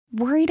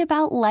Worried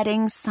about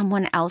letting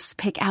someone else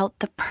pick out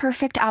the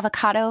perfect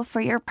avocado for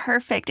your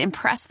perfect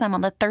impress them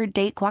on the third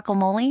date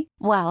guacamole?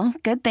 Well,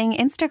 good thing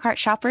Instacart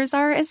shoppers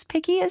are as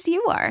picky as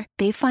you are.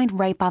 They find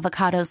ripe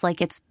avocados like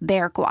it's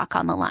their guac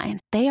on the line.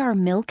 They are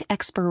milk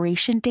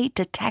expiration date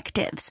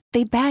detectives.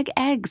 They bag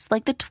eggs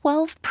like the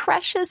 12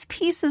 precious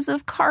pieces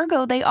of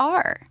cargo they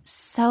are.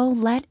 So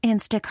let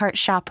Instacart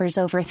shoppers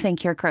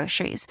overthink your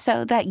groceries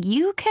so that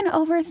you can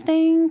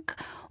overthink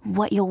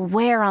what you'll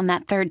wear on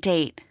that third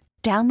date.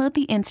 Download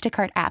the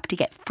Instacart app to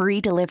get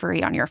free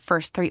delivery on your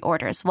first 3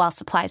 orders while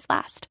supplies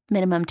last.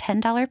 Minimum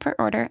 $10 per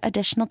order.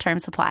 Additional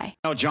terms apply.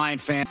 No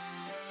Giant fan.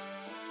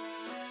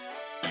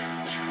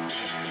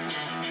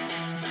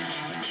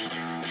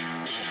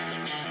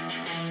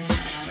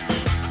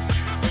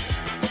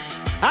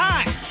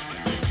 Hi!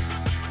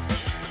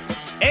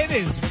 It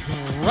is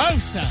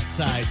gross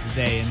outside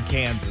today in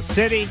Kansas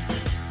City.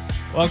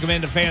 Welcome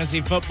into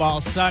Fantasy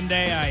Football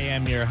Sunday. I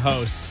am your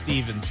host,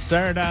 Steven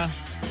Serta.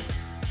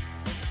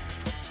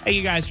 Thank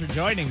you guys for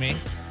joining me.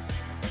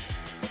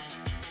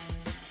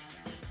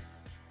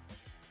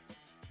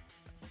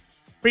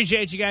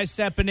 Appreciate you guys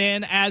stepping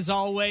in. As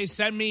always,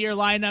 send me your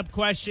lineup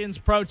questions.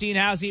 Protein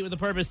House Eat with a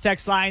Purpose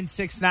text line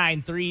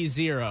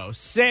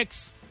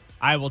 69306.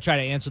 I will try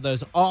to answer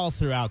those all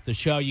throughout the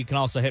show. You can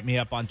also hit me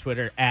up on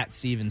Twitter at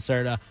Steven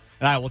Serta,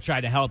 and I will try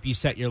to help you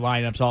set your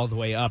lineups all the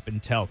way up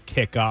until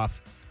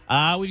kickoff.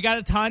 We've got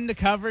a ton to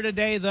cover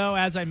today, though.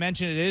 As I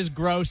mentioned, it is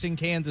gross in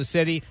Kansas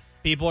City.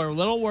 People are a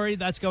little worried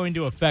that's going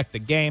to affect the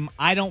game.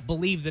 I don't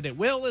believe that it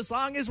will, as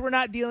long as we're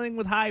not dealing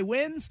with high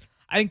winds.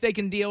 I think they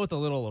can deal with a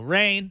little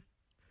rain.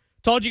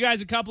 Told you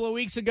guys a couple of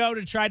weeks ago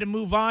to try to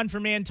move on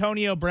from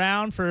Antonio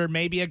Brown for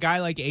maybe a guy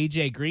like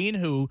A.J. Green,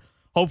 who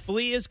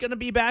hopefully is going to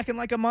be back in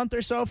like a month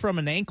or so from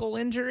an ankle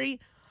injury.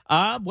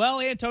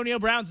 Well, Antonio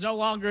Brown's no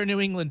longer a New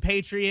England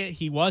Patriot.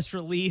 He was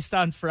released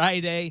on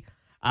Friday.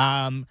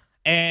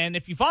 And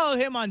if you follow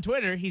him on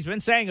Twitter, he's been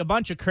saying a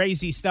bunch of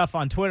crazy stuff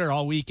on Twitter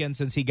all weekend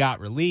since he got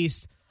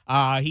released.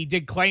 He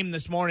did claim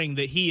this morning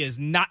that he is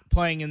not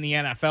playing in the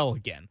NFL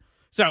again.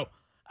 So,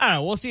 I don't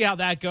know. We'll see how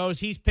that goes.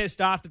 He's pissed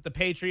off that the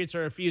Patriots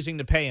are refusing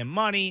to pay him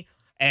money.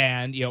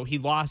 And, you know, he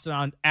lost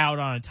out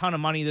on a ton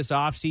of money this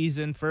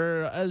offseason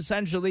for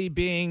essentially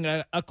being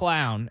a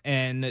clown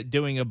and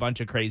doing a bunch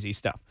of crazy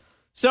stuff.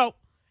 So,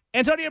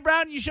 Antonio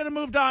Brown, you should have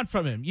moved on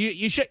from him.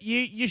 You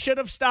should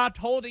have stopped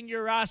holding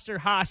your roster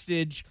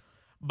hostage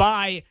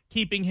by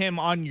keeping him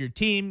on your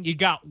team. You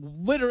got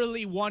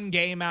literally one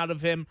game out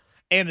of him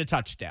and a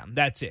touchdown.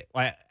 That's it.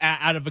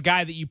 Out of a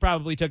guy that you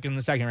probably took in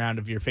the second round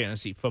of your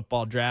fantasy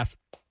football draft.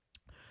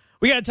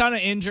 We got a ton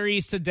of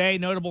injuries today,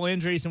 notable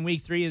injuries in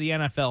week 3 of the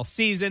NFL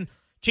season.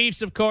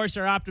 Chiefs, of course,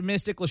 are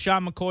optimistic.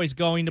 LaShawn McCoy is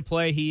going to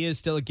play. He is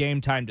still a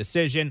game-time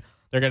decision.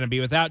 They're going to be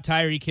without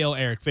Tyreek Hill,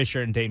 Eric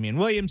Fisher, and Damian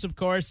Williams, of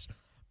course.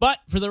 But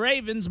for the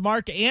Ravens,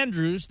 Mark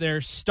Andrews,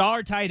 their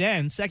star tight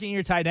end,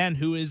 second-year tight end,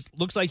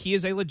 looks like he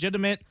is a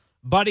legitimate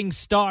budding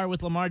star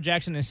with Lamar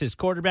Jackson as his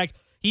quarterback.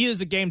 He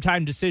is a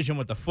game-time decision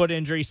with a foot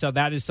injury, so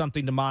that is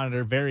something to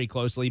monitor very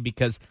closely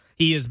because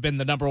he has been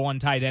the number 1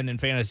 tight end in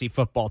fantasy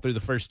football through the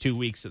first 2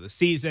 weeks of the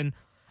season.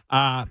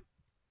 Rashad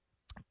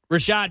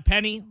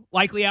Penny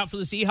likely out for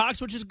the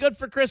Seahawks, which is good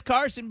for Chris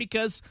Carson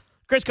because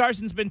Chris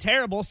Carson's been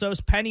terrible, so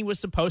Penny was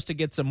supposed to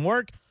get some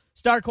work.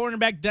 Star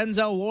cornerback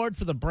Denzel Ward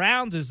for the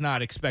Browns is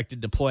not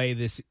expected to play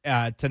this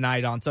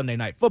tonight on Sunday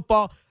Night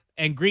Football.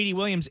 And Greedy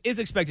Williams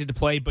is expected to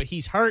play, but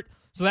he's hurt.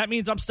 So that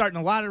means I'm starting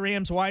a lot of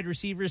Rams wide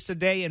receivers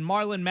today. And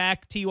Marlon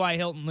Mack, T.Y.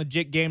 Hilton,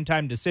 legit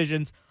game-time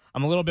decisions.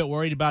 I'm a little bit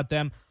worried about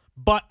them.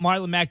 But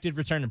Marlon Mack did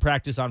return to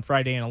practice on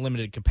Friday in a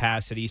limited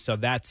capacity, so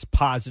that's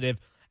positive.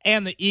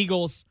 And the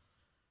Eagles,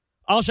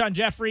 Alshon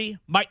Jeffrey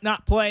might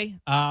not play.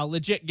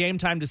 Legit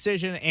game-time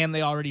decision, and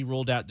they already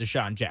ruled out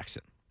Deshaun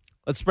Jackson.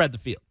 Let's spread the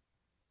field.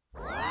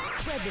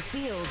 Spread the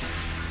field.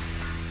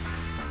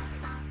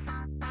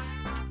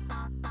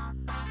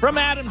 From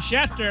Adam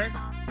Schefter,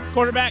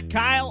 quarterback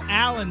Kyle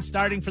Allen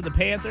starting for the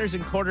Panthers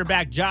and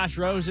quarterback Josh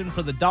Rosen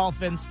for the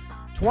Dolphins.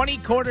 20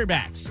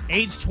 quarterbacks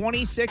aged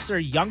 26 or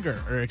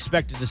younger are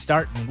expected to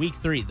start in week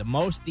 3, the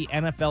most the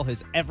NFL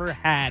has ever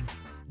had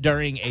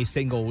during a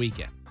single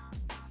weekend.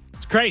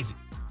 It's crazy.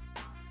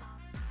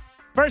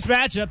 First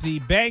matchup, the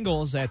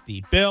Bengals at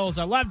the Bills.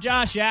 I love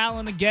Josh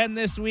Allen again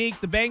this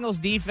week. The Bengals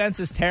defense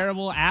is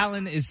terrible.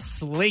 Allen is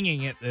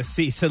slinging it this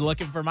season,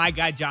 looking for my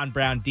guy John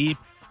Brown deep.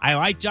 I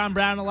like John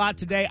Brown a lot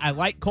today. I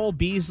like Cole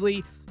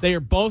Beasley. They are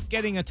both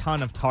getting a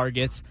ton of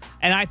targets.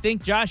 And I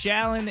think Josh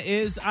Allen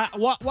is,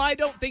 I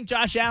don't think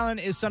Josh Allen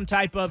is some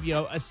type of,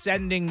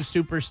 ascending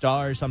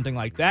superstar or something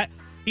like that.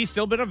 He's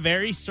still been a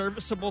very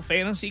serviceable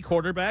fantasy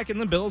quarterback, and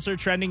the Bills are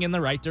trending in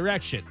the right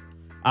direction.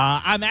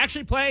 I'm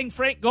actually playing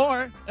Frank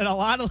Gore in a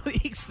lot of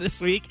leagues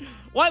this week.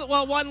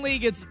 One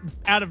league it's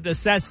out of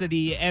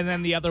necessity, and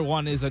then the other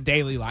one is a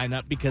daily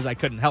lineup because I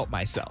couldn't help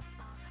myself.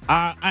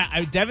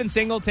 Devin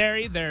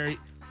Singletary,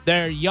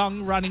 their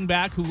young running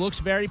back who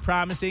looks very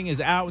promising, is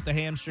out with a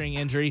hamstring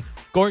injury.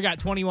 Gore got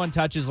 21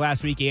 touches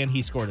last week, and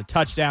he scored a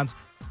touchdown.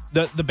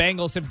 The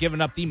Bengals have given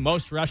up the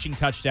most rushing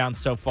touchdowns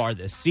so far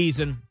this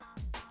season.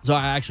 So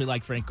I actually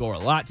like Frank Gore a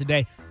lot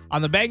today.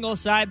 On the Bengals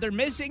side, they're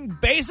missing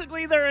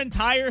basically their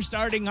entire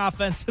starting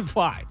offensive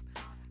line.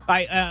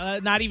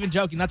 Not even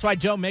joking. That's why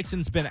Joe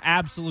Mixon's been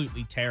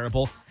absolutely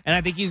terrible, and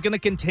I think he's going to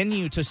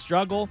continue to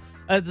struggle.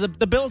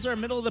 The Bills are a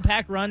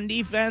middle-of-the-pack run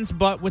defense,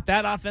 but with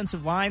that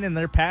offensive line and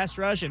their pass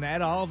rush and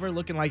Ed Oliver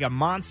looking like a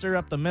monster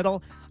up the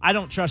middle, I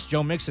don't trust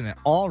Joe Mixon at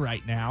all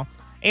right now.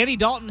 Andy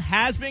Dalton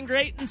has been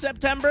great in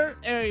September.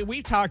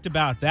 We've talked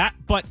about that,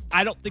 but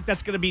I don't think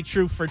that's going to be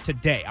true for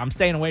today. I'm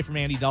staying away from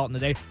Andy Dalton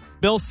today.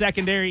 Bills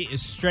secondary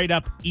is straight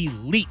up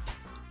elite.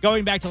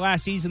 Going back to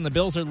last season, the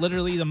Bills are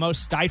literally the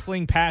most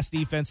stifling pass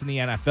defense in the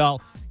NFL,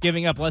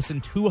 giving up less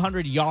than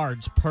 200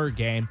 yards per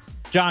game.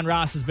 John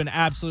Ross has been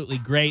absolutely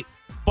great,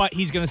 but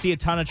he's going to see a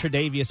ton of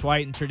Tre'Davious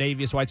White, and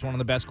Tre'Davious White's one of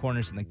the best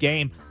corners in the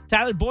game.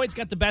 Tyler Boyd's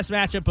got the best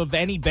matchup of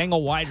any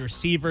Bengal wide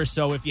receiver,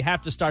 so if you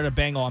have to start a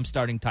Bengal, I'm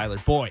starting Tyler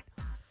Boyd.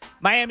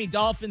 Miami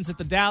Dolphins at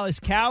the Dallas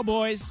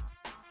Cowboys.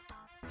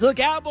 So the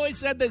Cowboys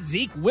said that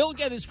Zeke will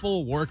get his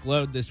full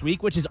workload this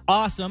week, which is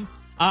awesome.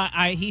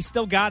 He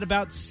still got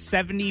about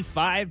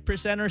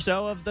 75% or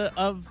so of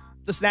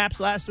the snaps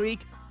last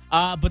week.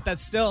 But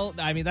that's still,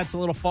 that's a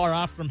little far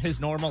off from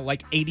his normal,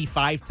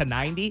 85 to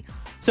 90.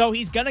 So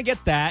he's going to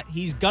get that.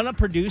 He's going to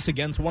produce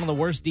against one of the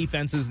worst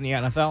defenses in the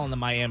NFL in the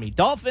Miami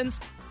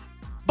Dolphins.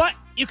 But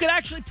you could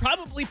actually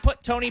probably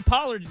put Tony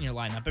Pollard in your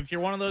lineup if you're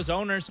one of those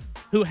owners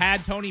who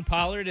had Tony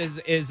Pollard as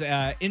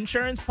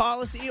insurance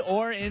policy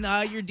or in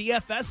your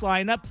DFS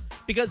lineup,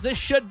 because this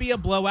should be a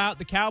blowout.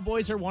 The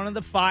Cowboys are one of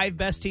the 5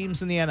 best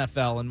teams in the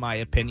NFL, in my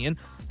opinion.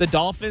 The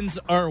Dolphins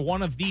are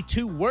one of the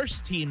 2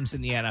 worst teams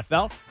in the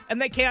NFL,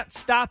 and they can't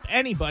stop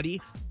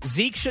anybody.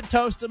 Zeke should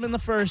toast them in the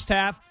first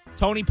half.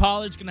 Tony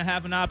Pollard's going to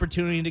have an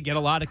opportunity to get a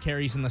lot of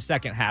carries in the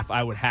second half,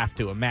 I would have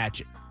to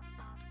imagine.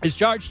 As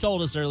George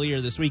told us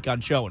earlier this week on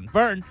Show and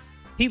Vern,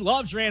 he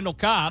loves Randall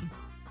Cobb,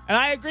 and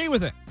I agree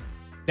with it.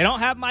 They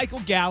don't have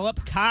Michael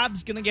Gallup.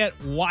 Cobb's going to get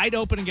wide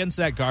open against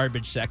that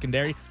garbage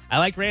secondary. I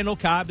like Randall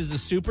Cobb as a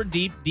super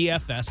deep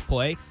DFS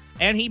play,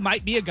 and he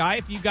might be a guy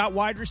if you got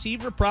wide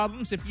receiver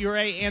problems. If you're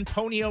a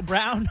Antonio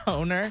Brown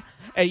owner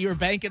and you're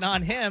banking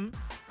on him,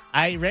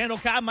 Randall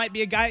Cobb might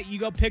be a guy you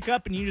go pick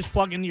up and you just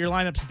plug into your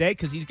lineup today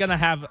because he's going to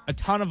have a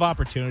ton of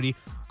opportunity.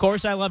 Of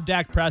course, I love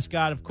Dak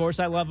Prescott. Of course,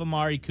 I love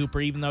Amari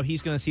Cooper, even though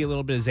he's going to see a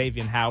little bit of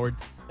Xavier Howard.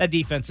 That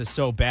defense is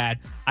so bad.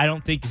 I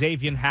don't think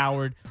Xavier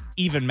Howard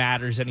even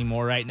matters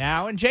anymore right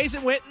now. And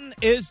Jason Witten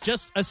is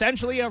just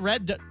essentially a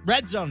red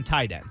zone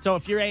tight end. So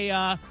if you're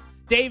a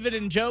David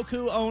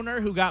Njoku owner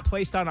who got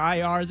placed on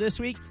IR this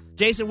week,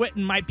 Jason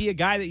Witten might be a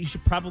guy that you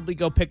should probably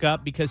go pick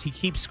up because he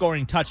keeps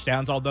scoring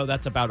touchdowns, although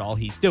that's about all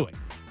he's doing.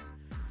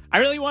 I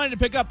really wanted to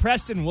pick up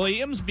Preston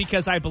Williams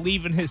because I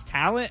believe in his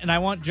talent and I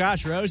want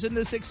Josh Rosen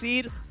to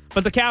succeed.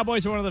 But the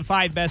Cowboys are one of the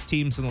 5 best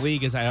teams in the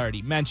league, as I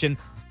already mentioned.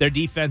 Their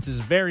defense is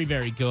very,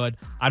 very good.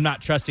 I'm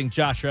not trusting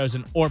Josh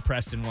Rosen or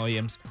Preston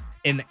Williams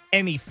in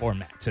any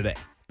format today.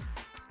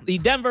 The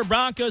Denver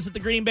Broncos at the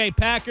Green Bay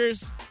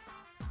Packers.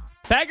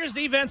 Packers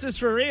defense is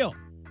for real.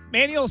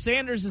 Emmanuel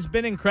Sanders has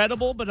been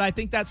incredible, but I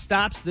think that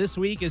stops this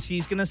week as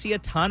he's going to see a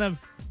ton of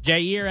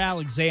Jair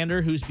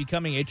Alexander, who's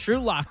becoming a true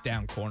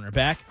lockdown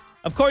cornerback.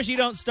 Of course, you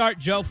don't start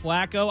Joe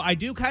Flacco. I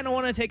do kind of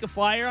want to take a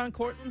flyer on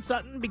Courtland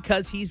Sutton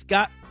because he's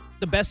got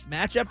the best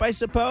matchup, I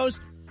suppose,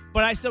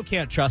 but I still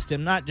can't trust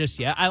him, not just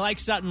yet. I like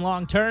Sutton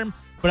long term,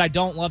 but I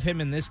don't love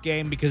him in this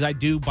game because I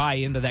do buy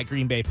into that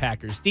Green Bay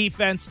Packers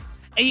defense.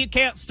 And you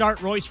can't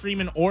start Royce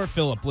Freeman or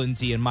Phillip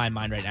Lindsay in my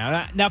mind right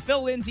now. Now,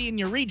 Phil Lindsay in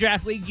your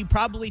redraft league, you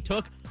probably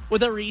took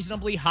with a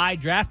reasonably high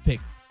draft pick.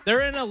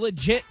 They're in a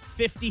legit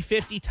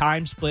 50-50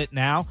 time split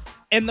now.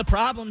 And the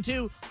problem,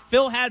 too,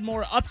 Phil had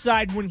more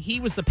upside when he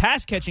was the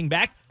pass-catching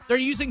back. They're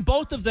using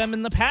both of them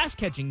in the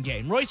pass-catching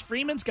game. Royce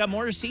Freeman's got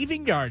more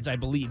receiving yards, I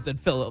believe, than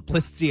Phillip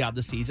Lindsay on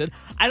the season.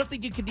 I don't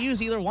think you could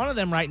use either one of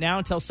them right now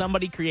until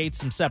somebody creates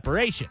some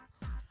separation.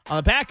 On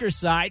the Packers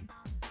side,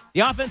 the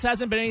offense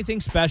hasn't been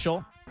anything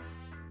special.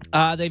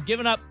 They've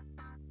given up,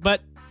 but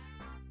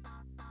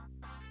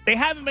they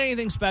haven't been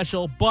anything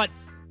special, but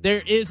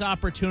there is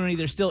opportunity.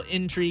 There's still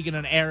intrigue in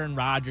an Aaron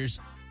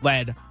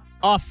Rodgers-led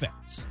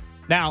offense.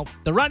 Now,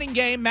 the running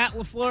game, Matt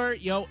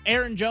LaFleur,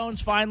 Aaron Jones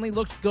finally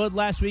looked good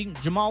last week.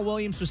 Jamal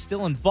Williams was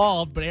still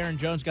involved, but Aaron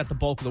Jones got the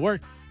bulk of the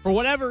work. For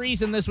whatever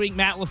reason this week,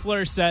 Matt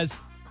LaFleur says,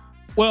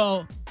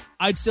 well,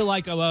 I'd still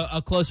like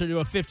a closer to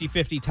a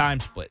 50-50 time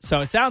split. So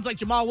it sounds like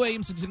Jamal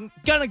Williams is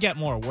going to get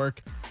more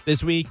work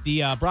this week.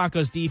 The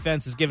Broncos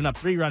defense has given up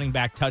 3 running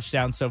back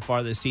touchdowns so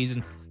far this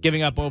season,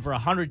 giving up over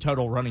 100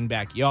 total running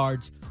back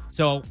yards.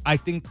 So I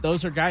think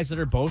those are guys that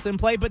are both in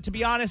play. But to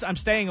be honest, I'm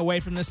staying away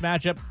from this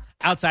matchup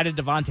outside of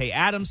Devontae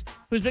Adams,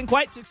 who's been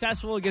quite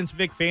successful against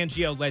Vic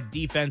Fangio-led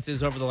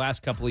defenses over the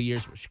last couple of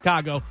years with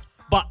Chicago.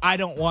 But I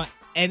don't want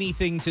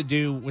anything to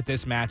do with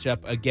this matchup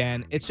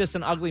again. It's just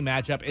an ugly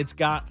matchup. It's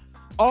got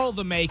all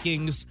the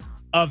makings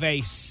of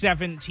a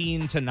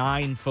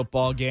 17-9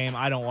 football game.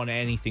 I don't want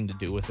anything to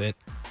do with it.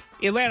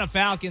 The Atlanta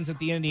Falcons at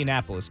the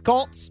Indianapolis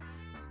Colts.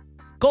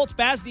 Colts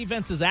pass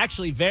defense is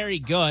actually very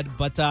good,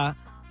 but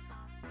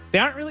They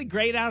aren't really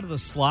great out of the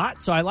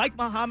slot, so I like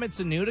Mohamed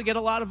Sanu to get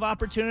a lot of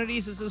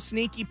opportunities as a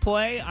sneaky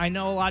play. I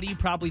know a lot of you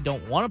probably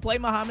don't want to play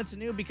Mohamed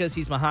Sanu because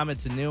he's Mohamed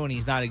Sanu and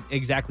he's not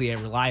exactly a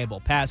reliable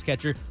pass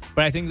catcher,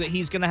 but I think that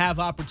he's going to have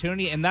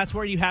opportunity, and that's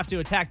where you have to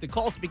attack the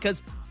Colts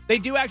because they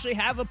do actually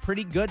have a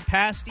pretty good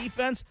pass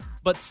defense,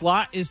 but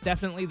slot is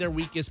definitely their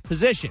weakest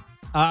position.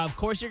 Of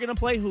course, you're going to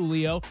play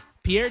Julio.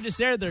 Pierre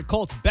Desir, their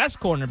Colts' best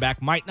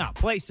cornerback, might not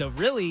play, so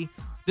really,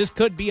 this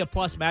could be a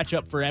plus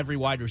matchup for every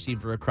wide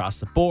receiver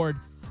across the board.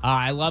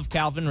 I love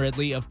Calvin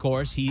Ridley, of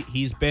course.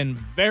 He's been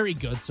very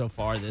good so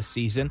far this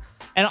season.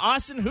 And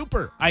Austin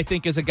Hooper, I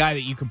think, is a guy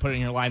that you can put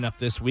in your lineup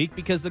this week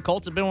because the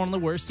Colts have been one of the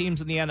worst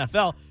teams in the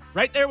NFL.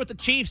 Right there with the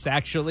Chiefs,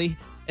 actually,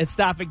 at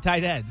stopping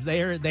tight ends.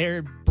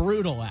 They're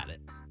brutal at it.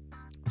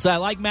 So I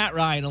like Matt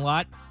Ryan a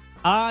lot.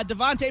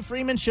 Devontae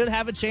Freeman should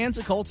have a chance.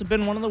 The Colts have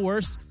been one of the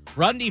worst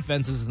run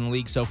defenses in the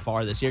league so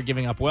far this year,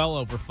 giving up well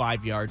over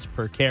 5 yards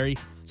per carry.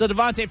 So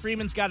Devontae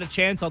Freeman's got a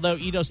chance, although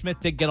Ito Smith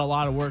did get a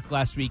lot of work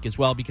last week as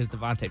well because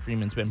Devontae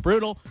Freeman's been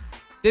brutal.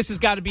 This has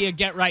got to be a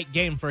get-right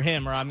game for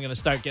him, or I'm going to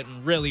start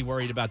getting really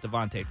worried about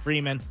Devontae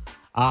Freeman.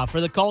 For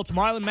the Colts,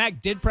 Marlon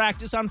Mack did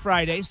practice on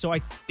Friday, so I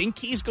think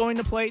he's going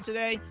to play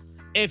today.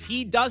 If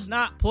he does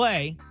not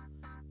play,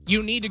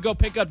 you need to go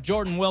pick up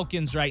Jordan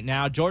Wilkins right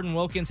now. Jordan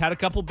Wilkins had a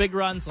couple big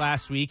runs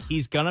last week.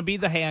 He's going to be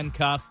the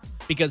handcuff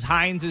because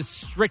Hines is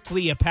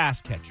strictly a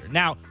pass catcher.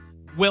 Now,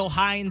 will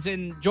Hines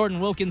and Jordan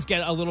Wilkins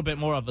get a little bit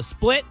more of a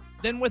split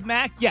than with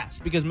Mack? Yes,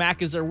 because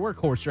Mack is their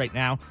workhorse right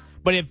now.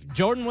 But if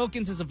Jordan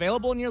Wilkins is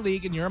available in your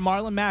league and you're a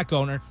Marlon Mack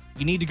owner,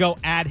 you need to go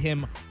add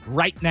him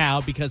right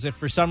now because if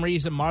for some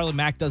reason Marlon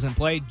Mack doesn't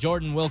play,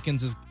 Jordan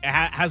Wilkins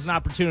has an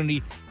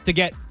opportunity to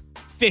get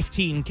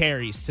 15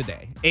 carries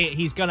today.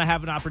 He's going to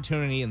have an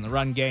opportunity in the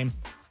run game.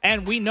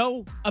 And we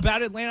know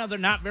about Atlanta, they're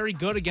not very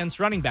good against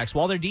running backs.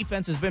 While their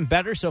defense has been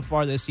better so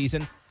far this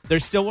season, they're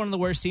still one of the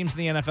worst teams in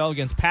the NFL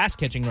against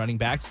pass-catching running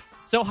backs.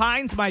 So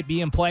Hines might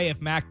be in play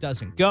if Mack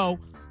doesn't go,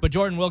 but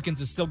Jordan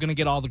Wilkins is still going to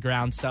get all the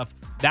ground stuff.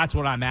 That's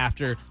what I'm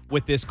after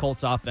with this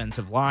Colts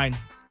offensive line.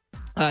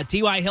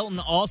 T.Y. Hilton,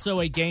 also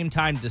a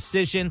game-time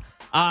decision.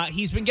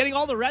 He's been getting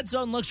all the red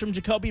zone looks from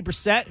Jacoby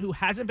Brissett, who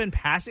hasn't been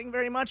passing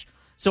very much.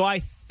 So I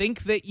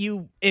think that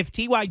if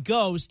T.Y.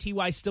 goes,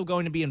 T.Y.'s still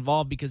going to be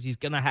involved because he's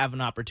going to have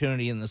an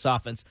opportunity in this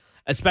offense,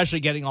 especially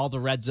getting all the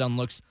red zone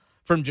looks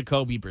from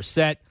Jacoby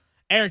Brissett.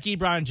 Eric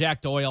Ebron and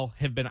Jack Doyle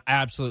have been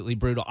absolutely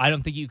brutal. I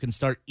don't think you can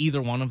start either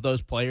one of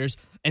those players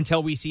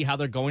until we see how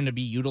they're going to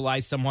be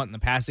utilized somewhat in the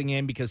passing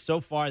game because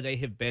so far they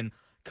have been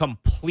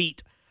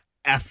complete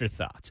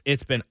afterthoughts.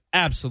 It's been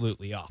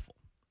absolutely awful.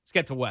 Let's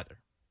get to weather.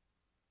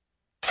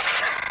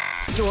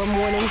 Storm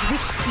warnings with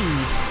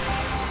Steve.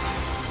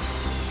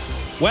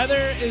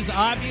 Weather is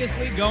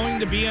obviously going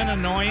to be an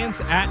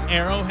annoyance at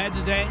Arrowhead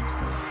today.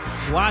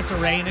 Lots of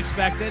rain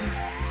expected.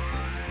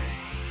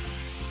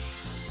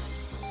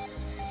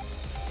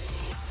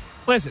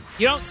 Listen,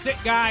 you don't sit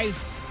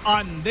guys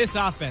on this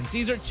offense.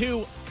 These are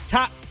two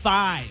top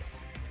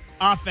 5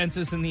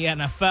 offenses in the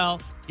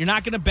NFL. You're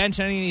not going to bench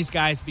any of these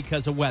guys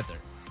because of weather.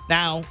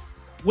 Now,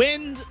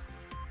 wind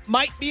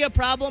might be a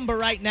problem, but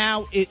right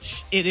now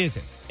it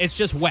isn't. It's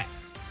just wet.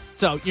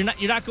 So you're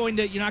not going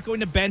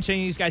to bench any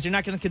of these guys. You're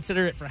not going to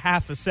consider it for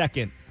half a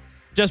second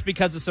just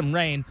because of some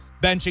rain,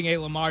 benching a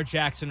Lamar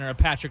Jackson or a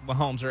Patrick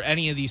Mahomes or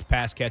any of these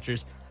pass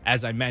catchers,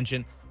 as I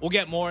mentioned. We'll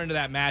get more into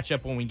that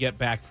matchup when we get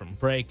back from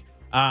break.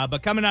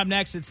 But coming up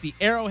next, it's the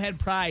Arrowhead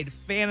Pride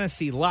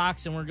Fantasy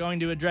Locks, and we're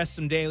going to address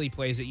some daily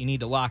plays that you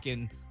need to lock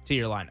in to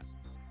your lineup.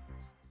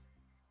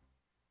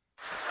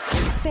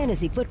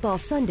 Fantasy Football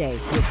Sunday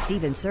with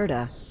Steven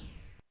Serta.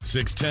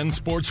 610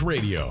 Sports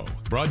Radio,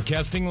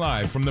 broadcasting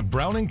live from the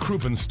Brown and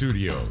Crouppen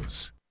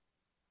Studios.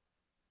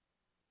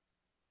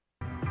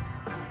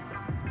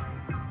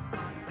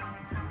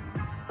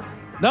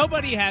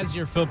 Nobody has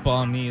your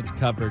football needs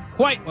covered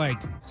quite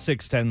like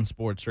 610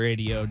 Sports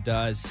Radio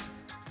does.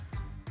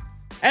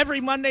 Every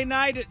Monday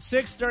night at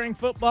 6 during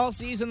football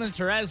season, the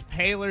Therese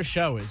Paylor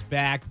Show is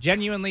back.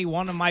 Genuinely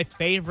one of my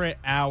favorite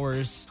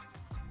hours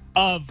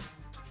of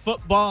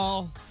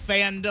football,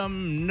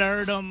 fandom,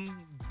 nerdom,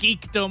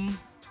 geekdom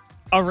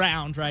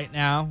around right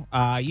now.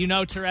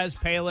 Therese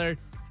Paylor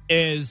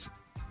is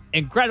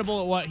incredible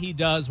at what he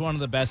does, one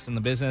of the best in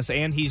the business,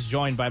 and he's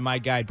joined by my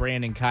guy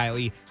Brandon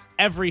Kiley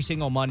every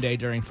single Monday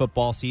during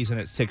football season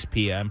at 6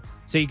 p.m.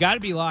 So you got to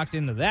be locked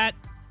into that.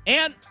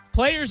 And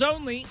Players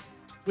Only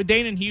with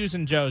Danon Hughes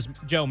and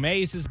Joe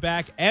Mays is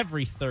back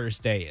every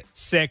Thursday at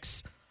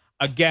 6.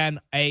 Again,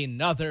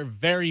 another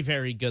very,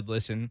 very good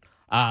listen.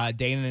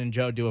 Danon and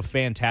Joe do a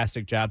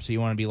fantastic job, so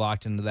you want to be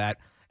locked into that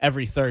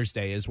every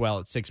Thursday as well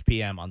at 6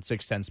 p.m. on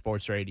 610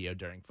 Sports Radio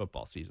during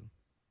football season.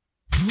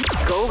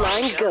 Goal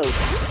line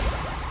goat.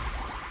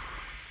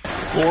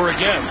 Gore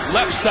again,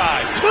 left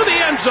side to the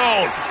end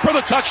zone for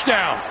the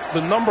touchdown.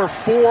 The number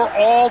 4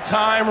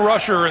 all-time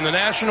rusher in the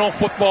National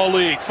Football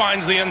League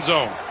finds the end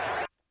zone.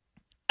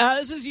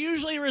 This is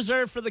usually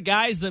reserved for the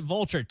guys that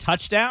vulture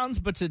touchdowns,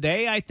 but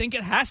today I think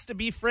it has to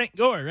be Frank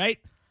Gore, right?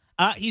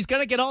 He's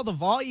going to get all the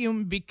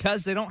volume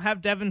because they don't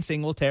have Devin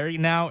Singletary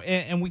now,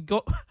 and we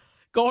go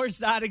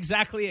Gore's not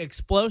exactly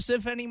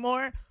explosive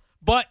anymore,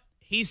 but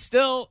he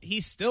still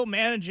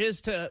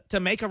manages to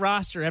make a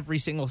roster every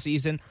single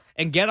season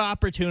and get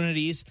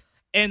opportunities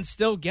and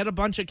still get a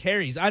bunch of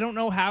carries. I don't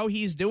know how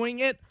he's doing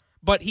it,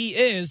 but he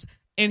is,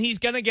 and he's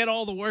going to get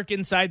all the work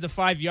inside the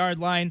 5-yard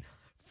line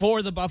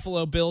for the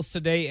Buffalo Bills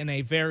today in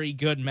a very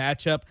good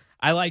matchup.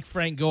 I like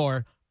Frank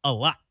Gore a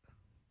lot.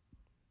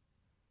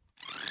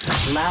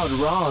 Loud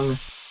wrong.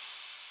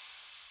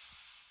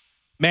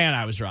 Man,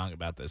 I was wrong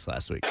about this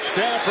last week.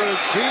 Stafford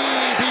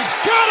deep. He's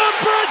got him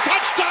for a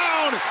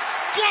touchdown.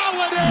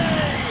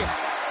 Galladay.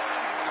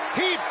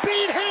 He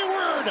beat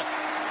Hayward.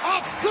 A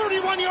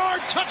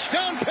 31-yard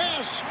touchdown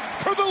pass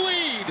for the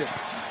lead.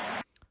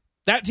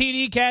 That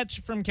TD catch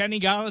from Kenny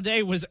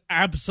Galladay was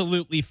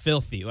absolutely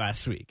filthy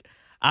last week.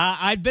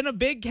 I've been a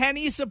big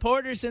Kenny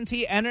supporter since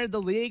he entered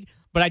the league,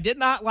 but I did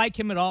not like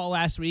him at all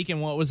last week in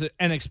what was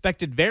an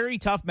expected very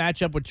tough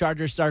matchup with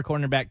Chargers star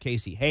cornerback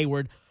Casey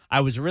Hayward.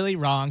 I was really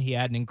wrong. He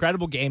had an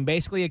incredible game,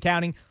 basically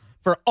accounting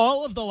for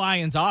all of the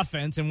Lions'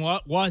 offense in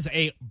what was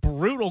a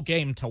brutal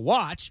game to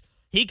watch.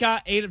 He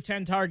got 8 of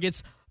 10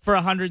 targets for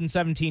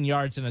 117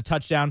 yards and a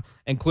touchdown,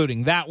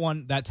 including that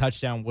one. That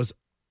touchdown was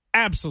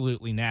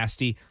absolutely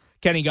nasty.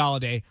 Kenny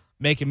Galladay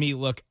making me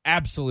look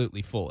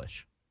absolutely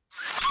foolish.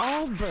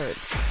 All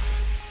birds.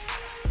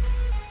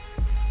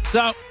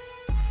 So,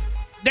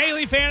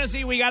 daily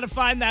fantasy, we got to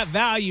find that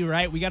value,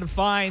 right? We got to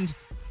find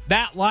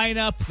that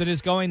lineup that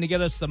is going to get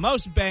us the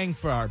most bang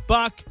for our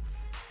buck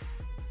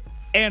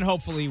and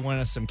hopefully win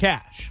us some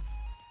cash.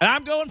 And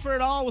I'm going for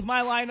it all with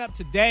my lineup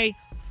today.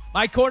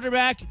 My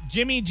quarterback,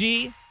 Jimmy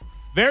G.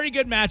 Very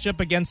good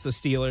matchup against the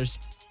Steelers.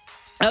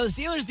 Now, the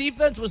Steelers'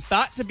 defense was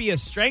thought to be a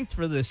strength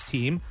for this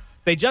team.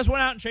 They just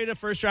went out and traded a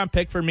first-round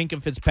pick for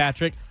Minkah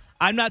Fitzpatrick.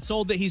 I'm not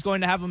sold that he's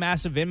going to have a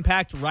massive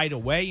impact right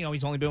away. You know,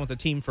 he's only been with the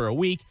team for a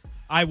week.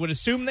 I would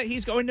assume that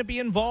he's going to be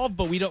involved,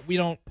 but we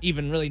don't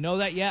even really know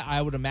that yet.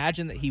 I would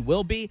imagine that he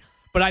will be,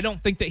 but I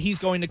don't think that he's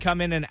going to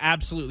come in and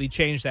absolutely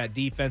change that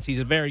defense. He's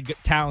a very good,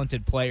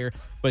 talented player,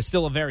 but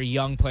still a very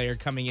young player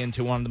coming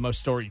into one of the most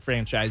storied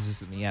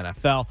franchises in the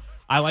NFL.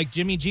 I like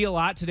Jimmy G a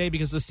lot today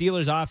because the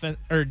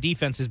Steelers'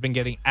 defense has been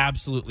getting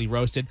absolutely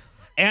roasted,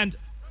 and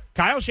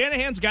Kyle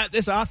Shanahan's got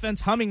this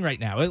offense humming right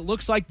now. It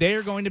looks like they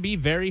are going to be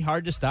very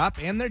hard to stop,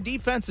 and their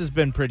defense has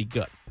been pretty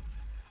good.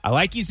 I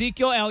like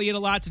Ezekiel Elliott a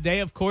lot today.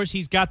 Of course,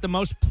 he's got the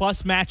most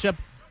plus matchup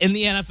in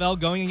the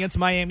NFL going against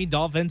Miami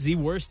Dolphins, the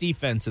worst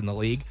defense in the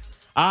league.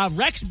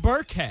 Rex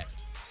Burkhead,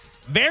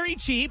 very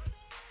cheap,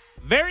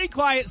 very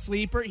quiet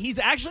sleeper. He's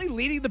actually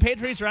leading the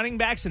Patriots running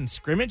backs in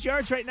scrimmage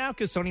yards right now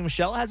because Sony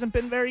Michel hasn't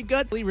been very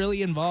good,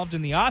 really involved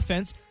in the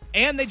offense.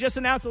 And they just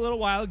announced a little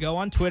while ago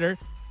on Twitter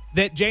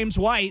that James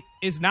White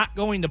is not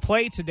going to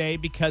play today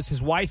because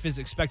his wife is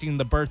expecting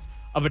the birth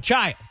of a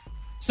child.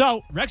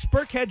 So Rex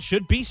Burkhead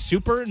should be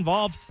super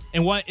involved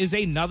in what is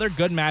another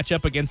good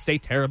matchup against a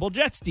terrible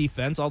Jets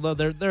defense, although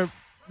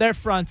their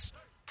front's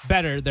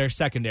better. Their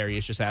secondary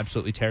is just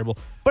absolutely terrible.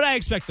 But I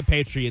expect the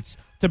Patriots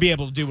to be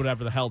able to do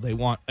whatever the hell they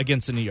want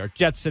against the New York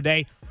Jets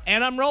today.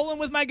 And I'm rolling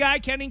with my guy,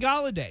 Kenny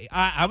Galladay.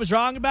 I was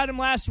wrong about him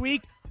last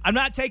week. I'm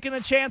not taking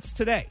a chance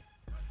today.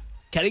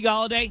 Kenny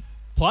Galladay,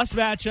 plus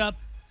matchup,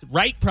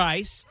 right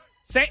price.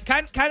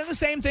 Kind of the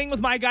same thing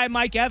with my guy,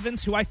 Mike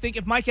Evans, who I think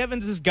if Mike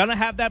Evans is going to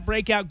have that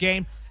breakout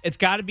game, it's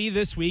got to be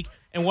this week,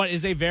 and what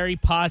is a very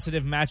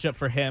positive matchup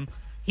for him.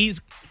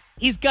 He's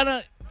going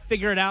to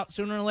figure it out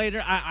sooner or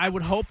later. I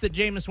would hope that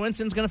Jameis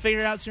Winston's going to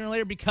figure it out sooner or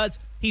later because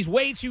he's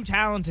way too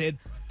talented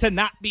to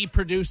not be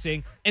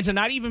producing and to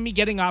not even be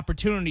getting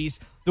opportunities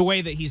the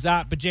way that he's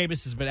at. But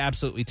Jameis has been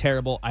absolutely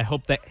terrible. I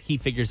hope that he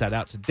figures that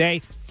out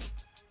today.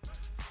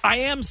 I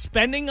am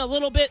spending a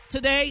little bit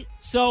today,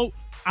 so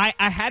I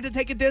had to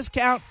take a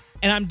discount,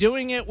 and I'm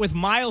doing it with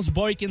Miles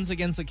Boykins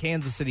against the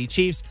Kansas City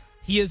Chiefs.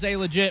 He is a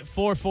legit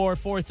 4.4,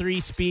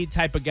 4.3 speed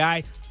type of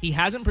guy. He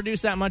hasn't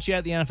produced that much yet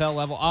at the NFL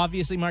level.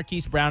 Obviously,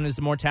 Marquise Brown is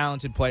the more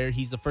talented player.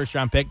 He's the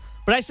first-round pick.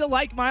 But I still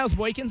like Miles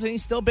Boykins, and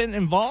he's still been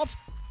involved.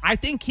 I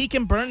think he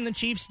can burn the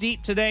Chiefs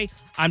deep today.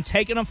 I'm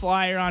taking a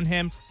flyer on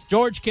him.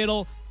 George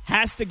Kittle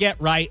has to get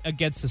right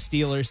against the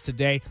Steelers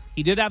today.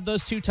 He did have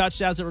those 2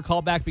 touchdowns that were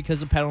called back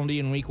because of penalty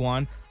in week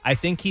 1. I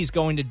think he's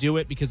going to do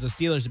it because the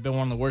Steelers have been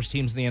one of the worst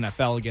teams in the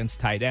NFL against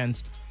tight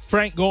ends.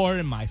 Frank Gore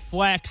in my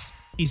flex.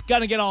 He's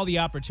going to get all the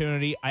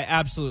opportunity. I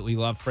absolutely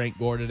love Frank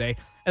Gore today.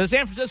 And the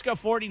San Francisco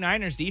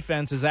 49ers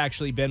defense has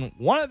actually been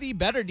one of the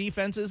better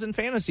defenses in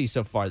fantasy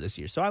so far this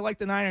year. So I like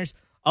the Niners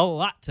a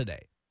lot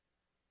today.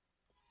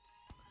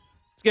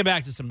 Let's get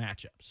back to some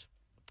matchups.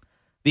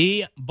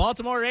 The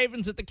Baltimore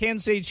Ravens at the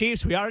Kansas City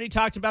Chiefs. We already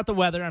talked about the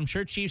weather. I'm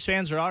sure Chiefs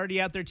fans are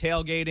already out there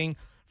tailgating,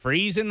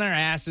 freezing their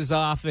asses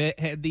off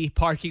at the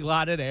parking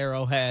lot at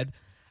Arrowhead.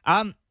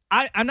 I'm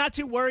not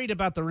too worried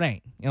about the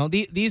rain. You know,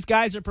 these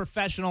guys are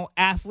professional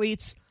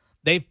athletes.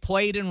 They've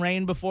played in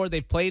rain before.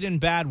 They've played in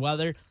bad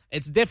weather.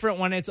 It's different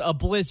when it's a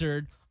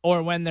blizzard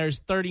or when there's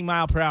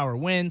 30-mile-per-hour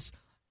winds.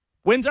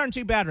 Winds aren't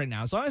too bad right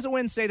now. As long as the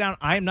winds stay down,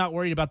 I am not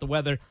worried about the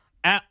weather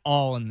at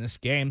all in this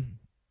game.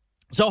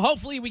 So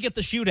hopefully we get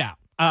the shootout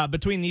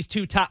between these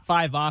two top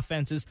 5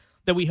 offenses.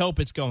 that we hope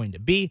it's going to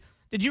be.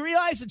 Did you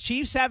realize the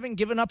Chiefs haven't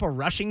given up a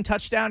rushing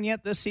touchdown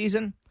yet this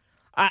season?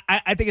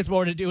 I think it's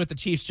more to do with the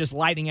Chiefs just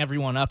lighting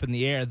everyone up in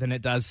the air than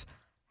it does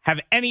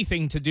have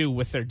anything to do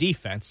with their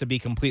defense, to be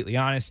completely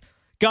honest.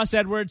 Gus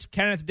Edwards,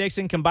 Kenneth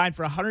Dixon combined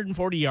for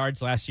 140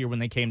 yards last year when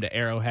they came to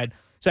Arrowhead.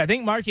 So I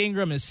think Mark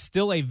Ingram is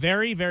still a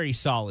very, very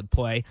solid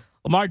play.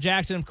 Lamar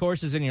Jackson, of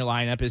course, is in your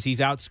lineup as he's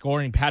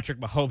outscoring Patrick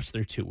Mahomes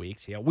through 2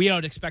 weeks. Yeah, we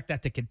don't expect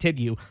that to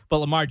continue, but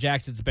Lamar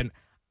Jackson's been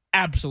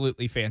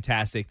absolutely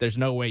fantastic. There's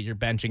no way you're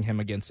benching him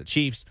against the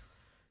Chiefs.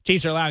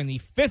 Chiefs are allowing the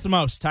 5th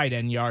most tight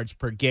end yards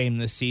per game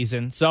this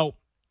season. So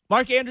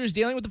Mark Andrews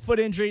dealing with the foot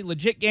injury,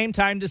 legit game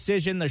time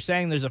decision. They're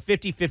saying there's a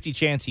 50-50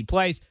 chance he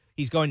plays.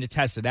 He's going to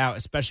test it out,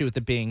 especially with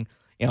it being,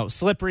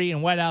 slippery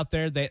and wet out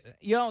there.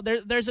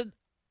 There's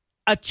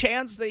a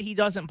chance that he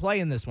doesn't play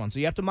in this one. So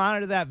you have to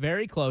monitor that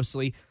very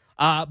closely.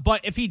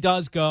 But if he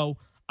does go,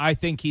 I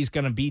think he's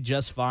going to be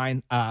just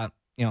fine.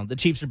 The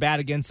Chiefs are bad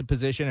against the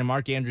position, and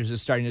Mark Andrews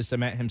is starting to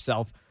cement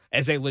himself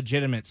as a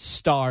legitimate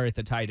star at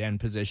the tight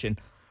end position.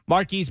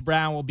 Marquise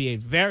Brown will be a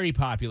very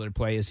popular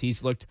play as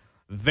he's looked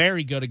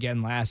very good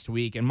again last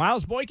week. And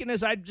Miles Boykin,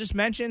 as I just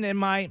mentioned in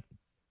my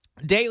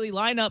daily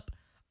lineup,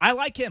 I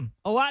like him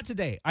a lot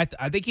today. I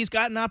think he's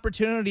got an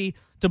opportunity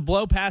to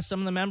blow past some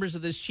of the members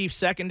of this Chiefs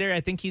secondary.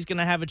 I think he's going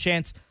to have a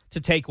chance to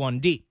take one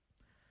deep.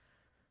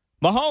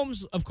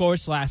 Mahomes, of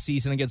course, last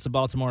season against the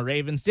Baltimore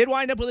Ravens, did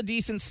wind up with a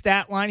decent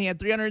stat line. He had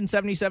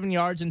 377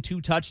 yards and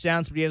 2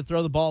 touchdowns, but he had to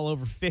throw the ball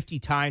over 50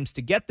 times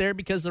to get there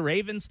because the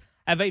Ravens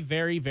have a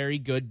very, very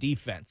good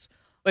defense.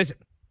 Listen,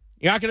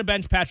 you're not going to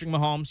bench Patrick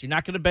Mahomes. You're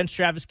not going to bench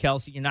Travis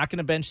Kelce. You're not going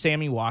to bench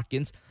Sammy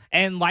Watkins.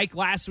 And like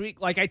last week,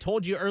 like I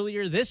told you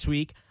earlier this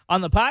week on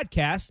the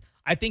podcast,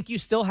 I think you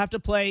still have to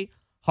play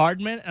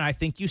Hardman, and I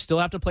think you still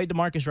have to play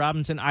Demarcus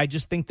Robinson. I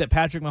just think that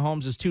Patrick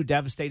Mahomes is too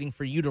devastating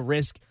for you to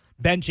risk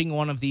benching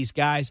one of these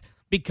guys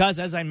because,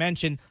 as I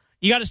mentioned,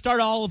 you got to start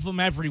all of them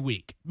every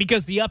week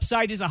because the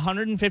upside is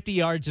 150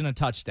 yards and a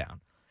touchdown.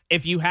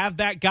 If you have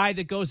that guy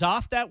that goes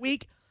off that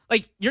week,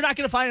 you're not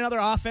going to find another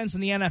offense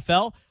in the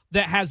NFL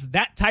that has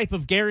that type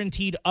of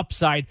guaranteed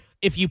upside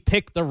if you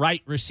pick the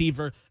right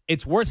receiver.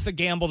 It's worth the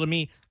gamble to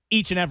me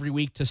each and every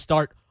week to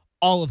start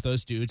all of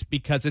those dudes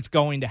because it's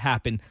going to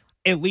happen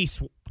at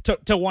least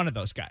to one of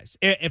those guys,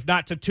 if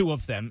not to 2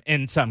 of them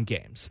in some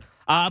games.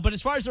 But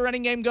as far as the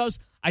running game goes,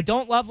 I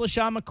don't love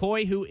LaShawn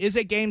McCoy, who is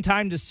a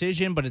game-time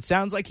decision, but it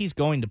sounds like he's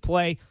going to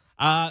play.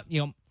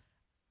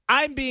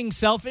 I'm being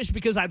selfish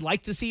because I'd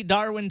like to see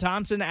Darwin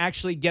Thompson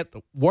actually get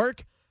the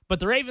work, but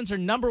the Ravens are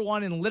number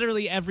 1 in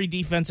literally every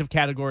defensive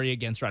category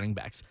against running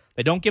backs.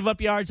 They don't give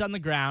up yards on the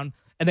ground,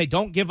 and they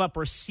don't give up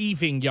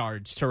receiving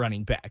yards to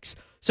running backs.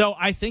 So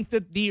I think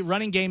that the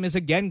running game is,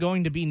 again,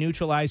 going to be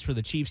neutralized for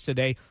the Chiefs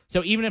today.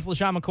 So even if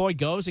LaShawn McCoy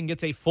goes and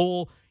gets a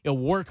full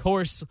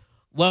workhorse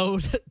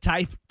load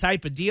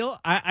type of deal,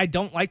 I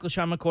don't like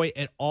LaShawn McCoy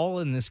at all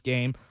in this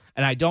game,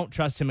 and I don't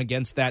trust him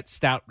against that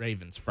stout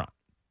Ravens front.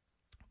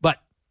 But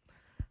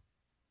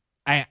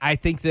I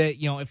think that,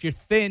 if you're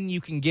thin,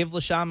 you can give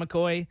LaShawn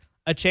McCoy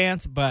a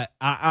chance, but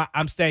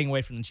I'm staying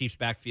away from the Chiefs'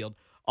 backfield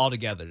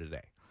altogether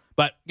today.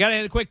 But got to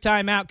hit a quick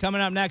timeout.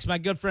 Coming up next, my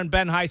good friend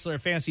Ben Heisler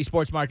of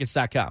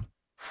FantasySportsMarkets.com.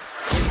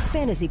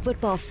 Fantasy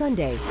Football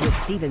Sunday with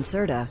Steven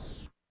Serta.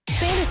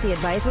 Fantasy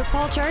advice with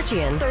Paul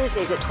Charchian.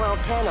 Thursdays at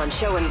 12:10 on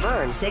Show and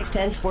Vern,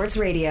 610 Sports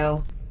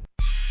Radio.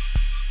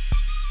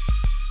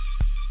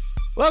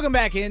 Welcome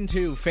back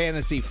into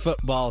Fantasy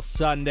Football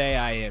Sunday.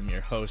 I am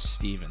your host,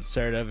 Steven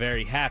Serta.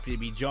 Very happy to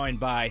be joined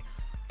by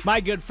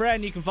my good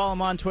friend. You can follow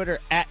him on Twitter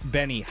at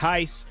Benny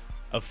Heiss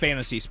of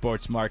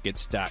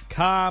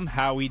FantasySportsMarkets.com.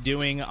 How we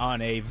doing on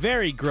a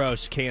very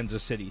gross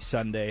Kansas City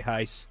Sunday,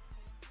 Heiss?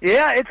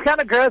 Yeah, it's kind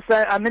of gross.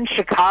 I'm in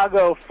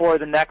Chicago for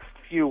the next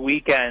few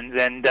weekends,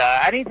 and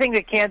anything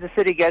that Kansas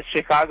City gets,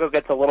 Chicago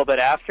gets a little bit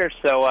after.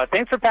 So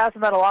thanks for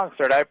passing that along,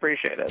 sir. I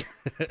appreciate it.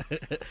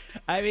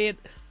 I mean,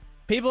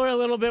 people are a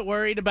little bit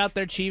worried about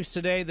their Chiefs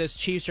today. This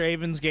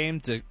Chiefs-Ravens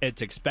game,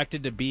 it's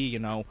expected to be,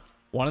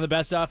 one of the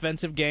best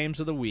offensive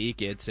games of the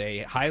week. It's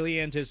a highly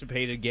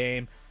anticipated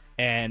game,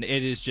 and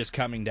it is just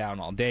coming down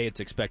all day. It's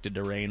expected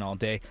to rain all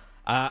day.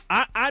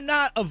 I'm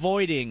not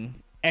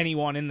avoiding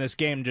anyone in this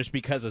game just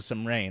because of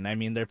some rain. I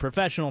mean, they're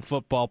professional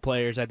football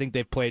players. I think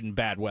they've played in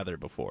bad weather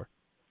before.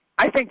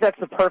 I think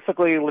that's a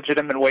perfectly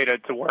legitimate way to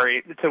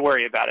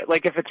worry about it.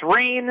 Like, if it's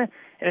rain and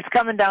it's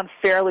coming down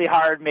fairly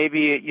hard,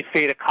 maybe you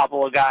fade a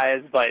couple of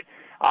guys, but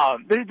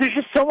there's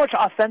just so much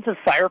offensive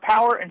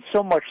firepower and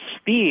so much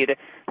speed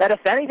that,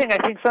 if anything, I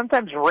think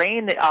sometimes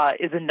rain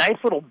is a nice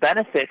little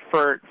benefit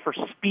for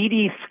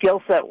speedy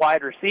skill set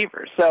wide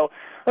receivers. So,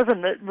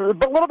 listen, a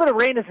little bit of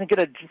rain isn't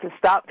going to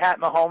stop Pat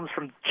Mahomes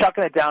from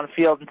chucking it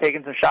downfield and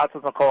taking some shots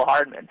with Mecole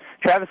Hardman.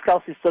 Travis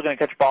Kelce's still going to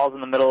catch balls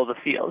in the middle of the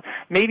field.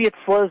 Maybe it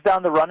slows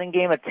down the running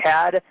game a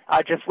tad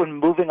just when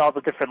moving all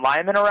the different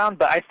linemen around,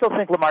 but I still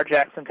think Lamar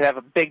Jackson could have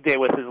a big day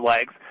with his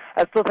legs.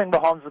 I still think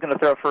Mahomes is going to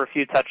throw for a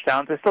few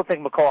touchdowns. I still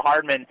think Mecole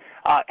Hardman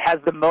has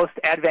the most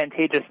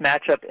advantageous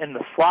matchup in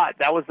the slot.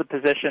 That was the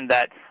position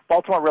that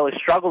Baltimore really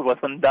struggled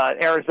with when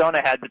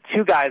Arizona had the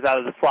 2 guys out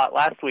of the slot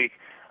last week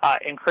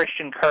in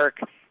Christian Kirk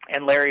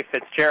and Larry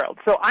Fitzgerald.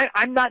 So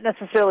I'm not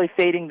necessarily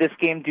fading this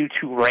game due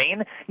to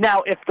rain.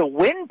 Now, if the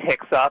wind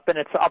picks up and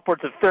it's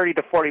upwards of 30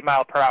 to 40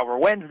 mile per hour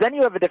winds, then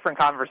you have a different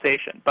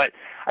conversation. But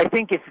I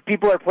think if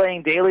people are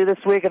playing daily this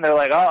week and they're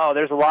like, oh,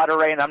 there's a lot of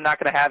rain, I'm not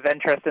going to have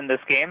interest in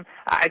this game,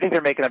 I think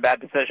they're making a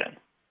bad decision.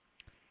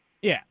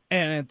 Yeah,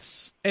 and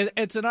it's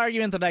an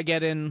argument that I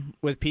get in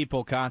with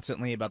people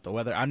constantly about the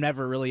weather. I'm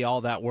never really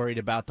all that worried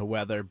about the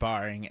weather,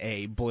 barring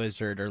a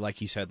blizzard or, like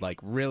you said, like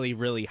really,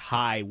 really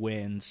high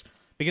winds,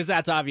 because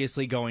that's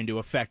obviously going to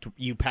affect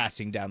you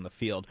passing down the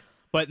field.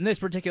 But in this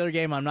particular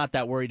game, I'm not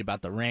that worried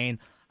about the rain.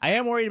 I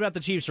am worried about the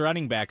Chiefs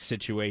running back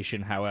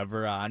situation,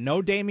 however.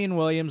 No Damian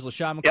Williams.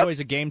 LaShawn McCoy is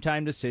a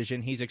game-time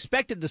decision. He's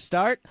expected to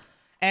start.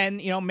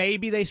 And,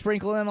 maybe they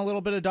sprinkle in a little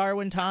bit of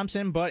Darwin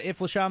Thompson, but if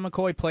LaShawn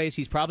McCoy plays,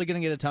 he's probably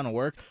going to get a ton of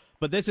work.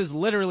 But this is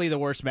literally the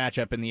worst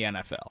matchup in the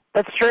NFL.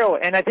 That's true,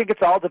 and I think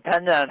it's all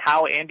dependent on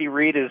how Andy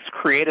Reid is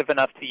creative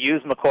enough to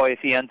use McCoy if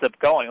he ends up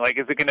going. Like,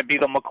 is it going to be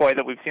the McCoy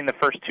that we've seen the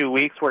first 2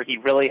 weeks where he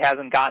really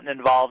hasn't gotten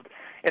involved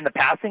in the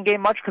passing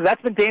game much? Because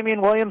that's been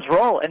Damian Williams'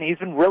 role, and he's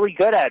been really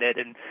good at it.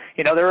 And,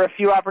 there were a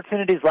few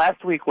opportunities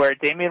last week where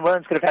Damian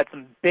Williams could have had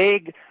some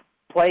big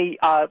play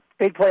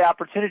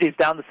opportunities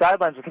down the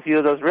sidelines with a few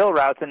of those real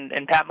routes, and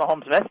Pat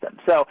Mahomes missed them.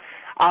 So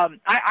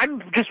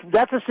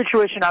that's a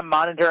situation I'm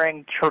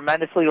monitoring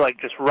tremendously, like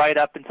just right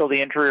up until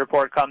the injury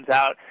report comes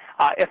out.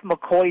 If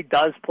McCoy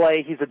does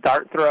play, he's a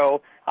dart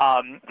throw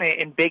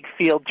in big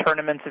field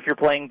tournaments if you're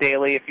playing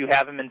daily, if you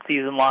have him in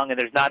season long and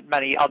there's not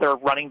many other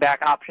running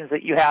back options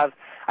that you have,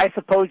 I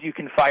suppose you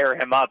can fire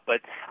him up.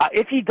 But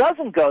if he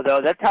doesn't go, though,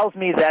 that tells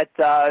me that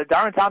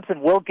Darwin Thompson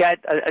will get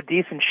a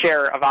decent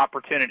share of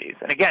opportunities.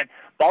 And again,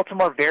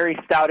 Baltimore very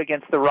stout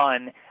against the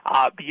run,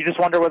 but you just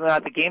wonder whether or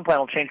not the game plan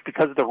will change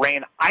because of the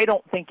rain. I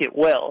don't think it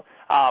will,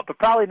 but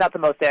probably not the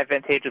most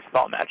advantageous of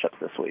all matchups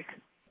this week.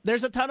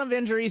 There's a ton of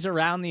injuries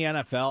around the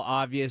NFL,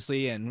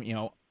 obviously,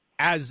 and,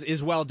 as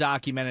is well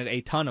documented,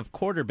 a ton of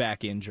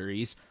quarterback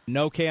injuries.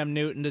 No Cam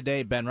Newton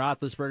today. Ben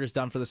Roethlisberger's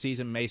done for the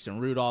season. Mason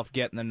Rudolph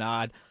getting the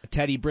nod.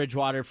 Teddy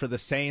Bridgewater for the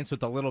Saints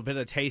with a little bit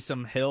of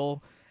Taysom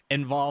Hill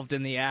involved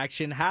in the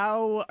action.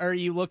 How are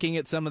you looking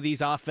at some of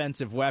these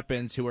offensive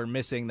weapons who are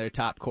missing their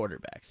top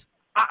quarterbacks?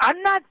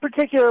 I'm not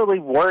particularly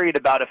worried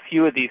about a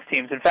few of these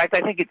teams. In fact,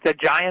 I think the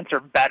Giants are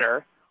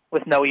better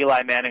with no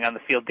Eli Manning on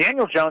the field.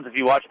 Daniel Jones, if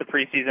you watched the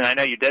preseason, I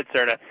know you did,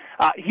 Serta,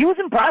 he was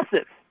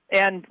impressive.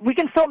 And we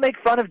can still make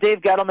fun of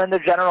Dave Gettleman, the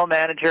general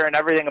manager, and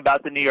everything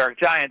about the New York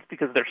Giants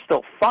because they're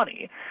still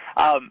funny.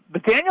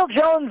 But Daniel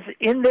Jones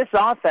in this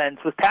offense,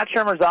 with Pat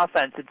Shurmur's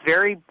offense, it's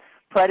very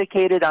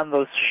predicated on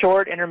those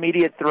short,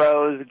 intermediate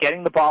throws,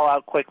 getting the ball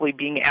out quickly,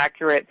 being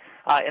accurate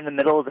in the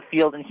middle of the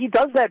field. And he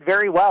does that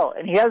very well.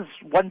 And he has,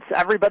 once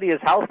everybody is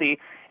healthy,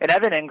 and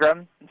Evan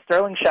Ingram, and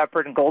Sterling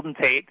Shepard, and Golden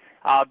Tate,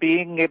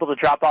 being able to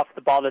drop off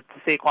the ball to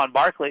Saquon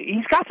Barkley,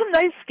 he's got some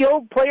nice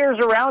skilled players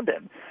around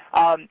him.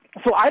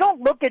 So I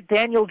don't look at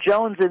Daniel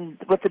Jones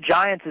with the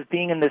Giants as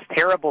being in this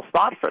terrible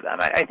spot for them.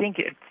 I think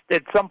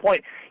at some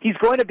point he's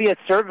going to be a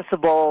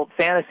serviceable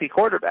fantasy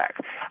quarterback.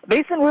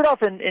 Mason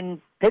Rudolph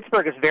in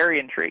Pittsburgh is very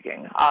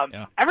intriguing.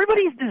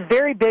 Everybody is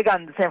very big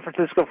on the San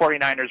Francisco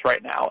 49ers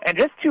right now. And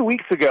just 2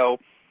 weeks ago,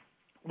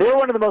 they were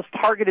one of the most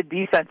targeted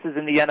defenses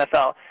in the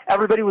NFL.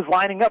 Everybody was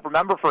lining up,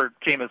 remember, for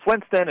Jameis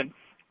Winston and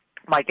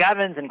Mike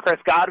Evans and Chris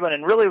Godwin,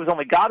 and really it was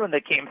only Godwin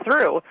that came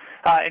through.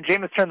 And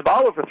Jameis turned the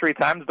ball over 3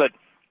 times, but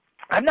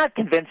I'm not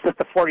convinced that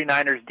the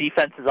 49ers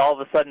defense is all of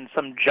a sudden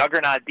some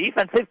juggernaut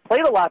defense. They've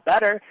played a lot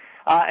better,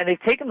 and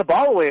they've taken the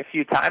ball away a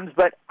few times,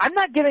 but I'm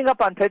not giving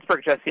up on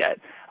Pittsburgh just yet.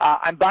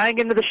 I'm buying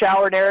into the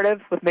shower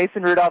narrative with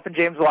Mason Rudolph and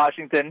James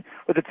Washington,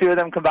 with the two of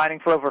them combining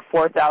for over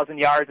 4,000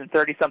 yards and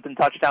 30-something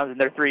touchdowns in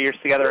their 3 years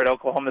together at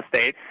Oklahoma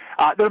State.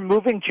 They're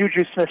moving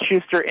Juju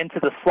Smith-Schuster into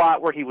the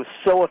slot where he was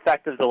so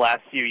effective the last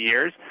few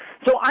years.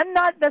 So I'm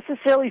not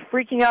necessarily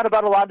freaking out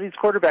about a lot of these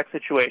quarterback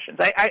situations.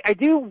 I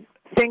do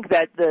think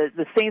that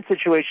the Saints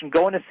situation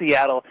going to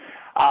Seattle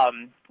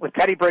with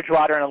Teddy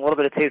Bridgewater and a little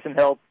bit of Taysom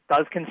Hill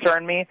does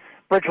concern me.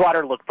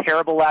 Bridgewater looked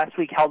terrible last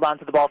week, held on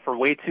to the ball for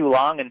way too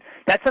long, and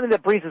that's something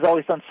that Breeze has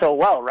always done so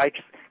well, right?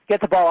 Just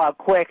get the ball out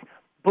quick,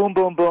 boom,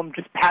 boom, boom,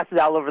 just pass it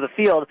all over the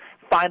field,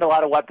 find a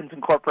lot of weapons,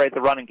 incorporate the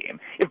running game.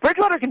 If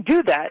Bridgewater can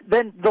do that,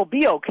 then they'll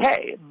be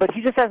okay, but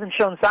he just hasn't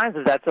shown signs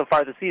of that so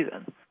far this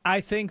season. I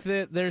think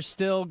that there's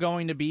still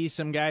going to be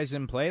some guys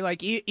in play,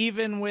 like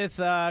even with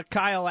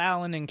Kyle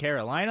Allen in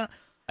Carolina.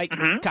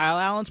 Kyle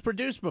Allen's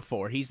produced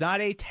before. He's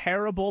not a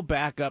terrible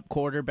backup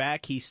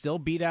quarterback. He still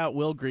beat out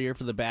Will Grier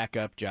for the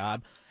backup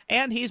job,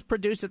 and he's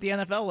produced at the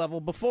NFL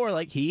level before.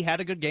 Like, he had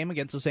a good game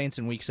against the Saints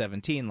in Week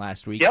 17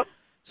 last week. Yep.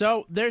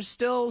 So there's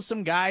still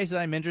some guys that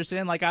I'm interested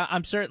in. Like,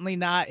 I'm certainly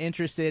not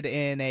interested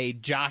in a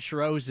Josh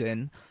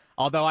Rosen,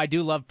 although I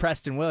do love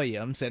Preston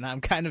Williams, and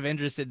I'm kind of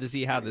interested to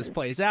see how this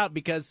plays out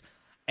because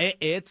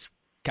it's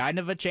kind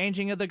of a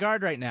changing of the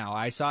guard right now.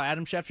 I saw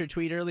Adam Schefter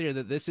tweet earlier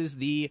that this is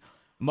the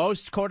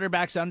most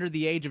quarterbacks under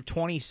the age of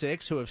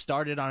 26 who have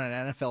started on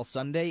an NFL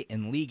Sunday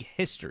in league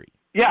history.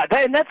 Yeah,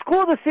 and that's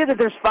cool to see that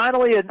there's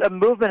finally a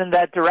movement in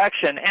that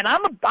direction. And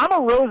I'm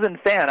a Rosen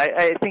fan.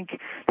 I think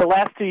the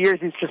last 2 years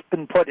he's just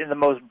been put in the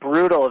most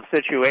brutal of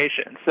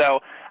situations.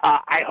 So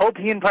I hope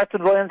he and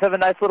Preston Williams have a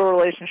nice little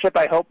relationship.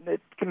 I hope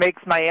it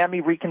makes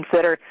Miami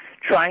reconsider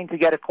trying to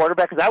get a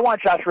quarterback, because I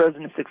want Josh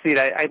Rosen to succeed.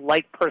 I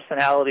like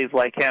personalities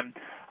like him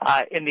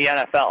in the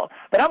NFL.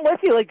 But I'm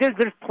with you. Like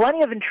there's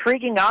plenty of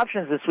intriguing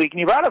options this week. And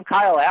you brought up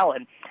Kyle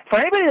Allen. For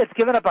anybody that's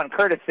given up on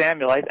Curtis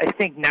Samuel, I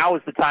think now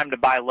is the time to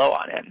buy low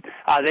on him.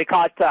 I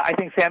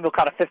think Samuel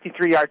caught a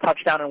 53-yard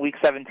touchdown in Week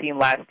 17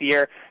 last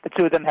year. The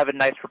two of them have a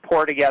nice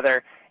rapport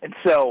together. And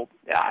so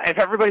if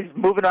everybody's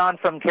moving on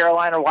from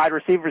Carolina wide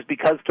receivers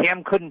because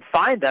Cam couldn't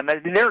find them, I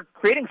mean, they're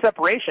creating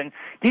separation.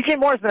 DJ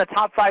Moore has been a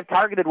top 5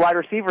 targeted wide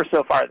receiver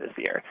so far this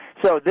year.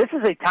 So this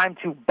is a time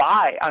to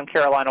buy on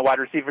Carolina wide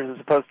receivers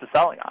as opposed to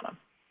selling on them.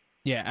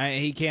 Yeah,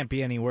 he can't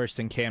be any worse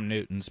than Cam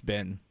Newton's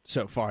been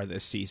so far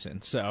this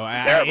season. So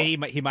he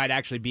might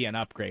actually be an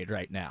upgrade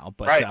right now.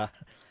 But right.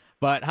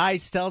 But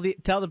Heis, tell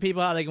the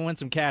people how they can win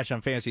some cash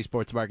on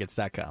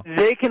FantasySportsMarkets.com.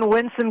 They can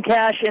win some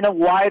cash in a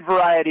wide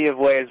variety of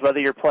ways, whether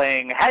you're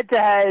playing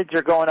head-to-heads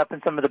or going up in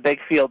some of the big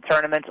field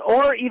tournaments,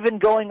 or even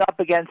going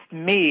up against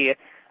me.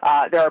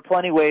 There are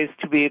plenty of ways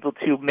to be able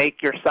to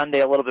make your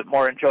Sunday a little bit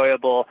more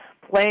enjoyable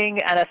playing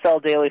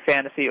NFL Daily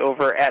Fantasy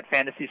over at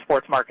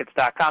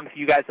FantasySportsMarkets.com. If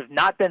you guys have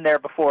not been there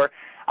before,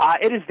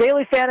 it is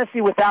daily fantasy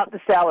without the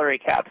salary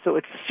cap, so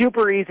it's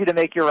super easy to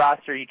make your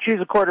roster. You choose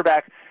a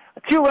quarterback,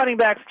 2 running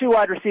backs, 2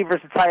 wide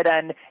receivers, a tight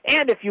end,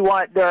 and if you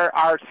want, there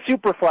are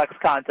super flex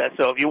contests.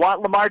 So if you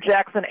want Lamar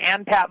Jackson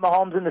and Pat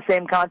Mahomes in the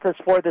same contest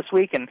for this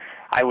week, and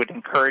I would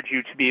encourage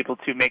you to be able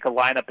to make a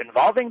lineup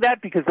involving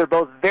that because they're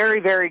both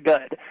very, very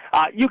good.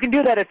 You can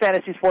do that at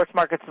Fantasy Sports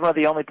Markets. It's one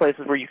of the only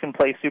places where you can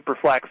play super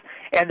flex,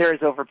 and there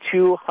is over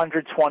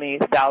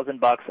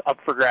 $220,000 up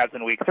for grabs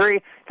in Week 3.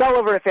 It's all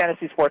over at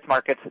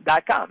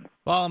FantasySportsMarkets.com.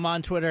 Follow him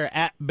on Twitter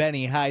at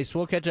Benny Heis.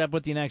 We'll catch up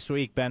with you next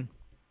week, Ben.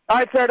 All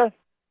right, Serta.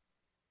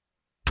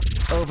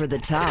 Over the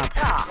top.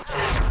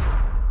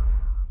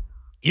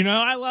 You know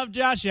I love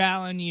Josh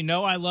Allen. You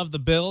know I love the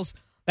Bills.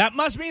 That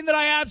must mean that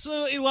I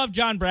absolutely love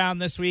John Brown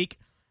this week.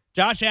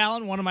 Josh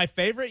Allen, one of my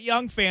favorite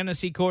young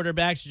fantasy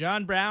quarterbacks.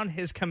 John Brown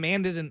has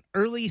commanded an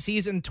early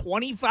season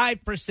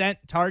 25%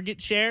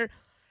 target share,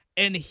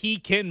 and he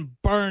can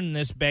burn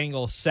this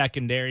Bengals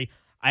secondary.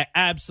 I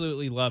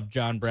absolutely love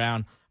John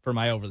Brown for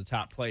my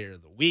over-the-top player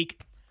of the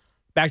week.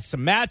 Back to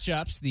some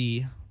matchups.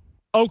 The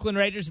Oakland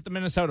Raiders at the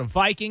Minnesota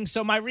Vikings.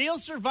 So my real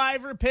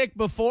survivor pick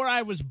before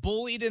I was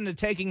bullied into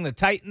taking the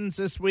Titans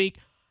this week,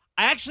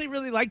 I actually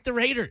really like the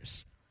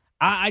Raiders.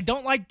 I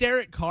don't like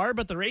Derek Carr,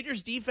 but the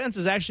Raiders defense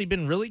has actually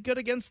been really good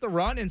against the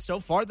run, and so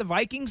far the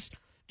Vikings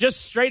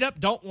just straight up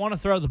don't want to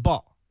throw the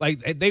ball. Like,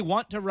 they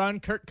want to run.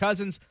 Kirk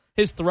Cousins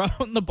has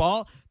thrown the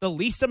ball the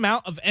least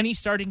amount of any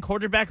starting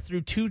quarterback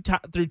through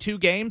two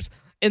games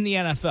in the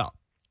NFL.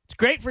 It's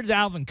great for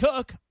Dalvin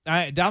Cook.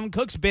 Dalvin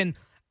Cook's been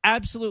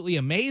absolutely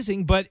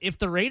amazing, but if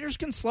the Raiders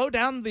can slow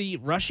down the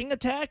rushing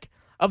attack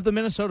of the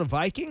Minnesota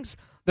Vikings,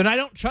 then I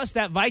don't trust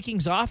that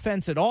Vikings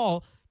offense at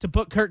all to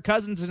put Kirk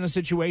Cousins in a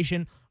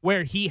situation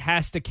where he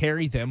has to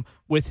carry them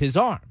with his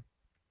arm.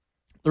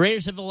 The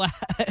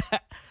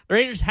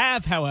Raiders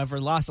have, however,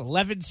 lost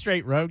 11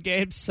 straight road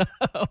games, so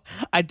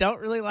I don't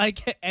really like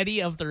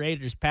any of the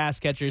Raiders' pass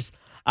catchers.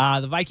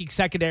 The Vikings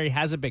secondary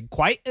hasn't been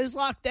quite as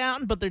locked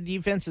down, but their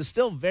defense is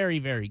still very,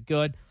 very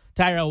good.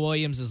 Tyrell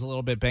Williams is a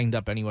little bit banged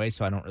up anyway,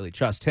 so I don't really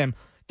trust him.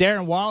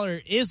 Darren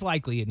Waller is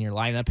likely in your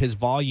lineup. His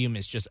volume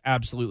is just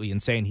absolutely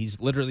insane.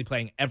 He's literally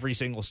playing every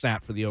single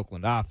snap for the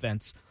Oakland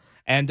offense.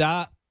 And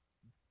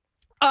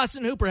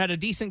Austin Hooper had a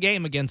decent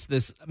game against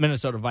this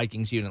Minnesota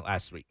Vikings unit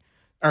last week,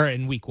 or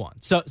in week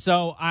 1.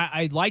 So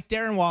I like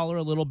Darren Waller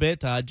a little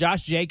bit.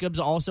 Josh Jacobs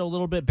also a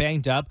little bit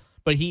banged up,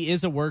 but he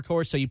is a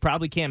workhorse, so you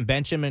probably can't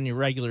bench him in your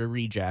regular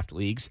redraft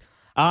leagues.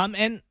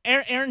 And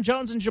Aaron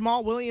Jones and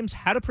Jamal Williams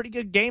had a pretty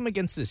good game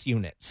against this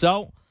unit.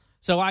 So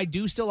I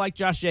do still like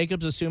Josh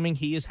Jacobs, assuming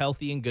he is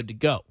healthy and good to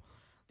go.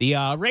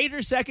 The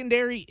Raiders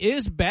secondary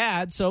is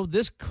bad, so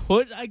this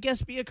could, I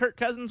guess, be a Kirk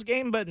Cousins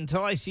game, but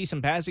until I see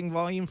some passing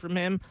volume from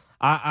him,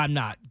 I'm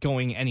not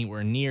going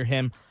anywhere near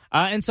him.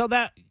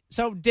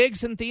 So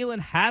Diggs and Thielen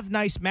have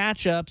nice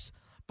matchups,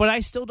 but I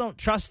still don't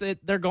trust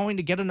that they're going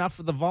to get enough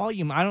of the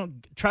volume. I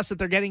don't trust that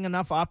they're getting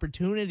enough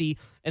opportunity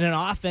in an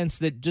offense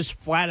that just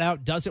flat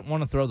out doesn't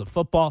want to throw the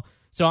football.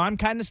 So I'm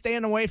kind of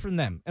staying away from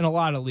them in a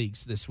lot of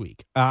leagues this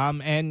week.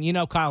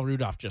 And, Kyle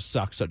Rudolph just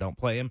sucks, so don't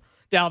play him.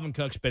 Dalvin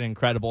Cook's been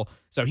incredible,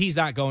 so he's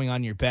not going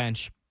on your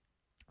bench.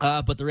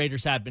 But the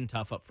Raiders have been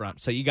tough up front,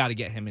 so you got to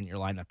get him in your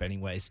lineup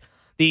anyways.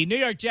 The New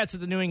York Jets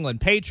at the New England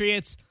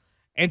Patriots.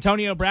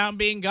 Antonio Brown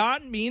being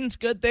gone means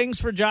good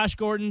things for Josh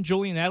Gordon,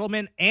 Julian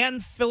Edelman,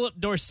 and Philip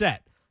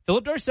Dorsett.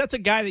 Philip Dorsett's a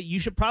guy that you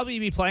should probably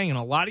be playing in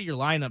a lot of your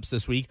lineups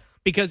this week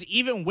because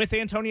even with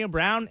Antonio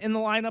Brown in the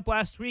lineup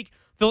last week,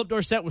 Philip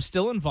Dorsett was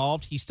still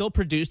involved. He still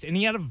produced, and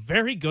he had a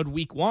very good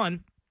week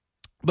 1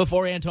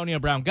 before Antonio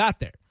Brown got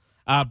there.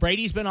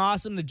 Brady's been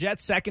awesome. The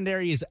Jets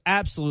secondary is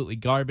absolutely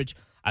garbage.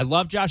 I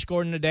love Josh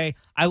Gordon today.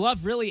 I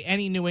love really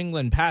any New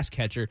England pass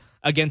catcher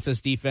against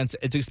this defense.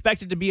 It's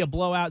expected to be a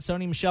blowout.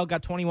 Sony Michel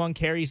got 21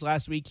 carries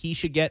last week. He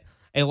should get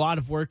a lot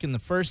of work in the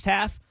first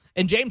half.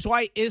 And James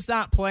White is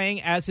not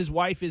playing as his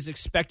wife is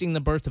expecting the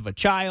birth of a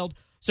child.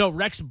 So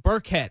Rex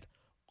Burkhead,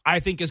 I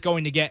think, is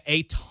going to get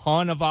a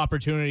ton of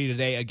opportunity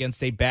today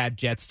against a bad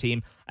Jets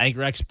team. I think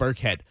Rex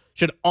Burkhead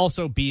should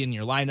also be in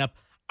your lineup.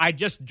 I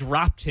just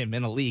dropped him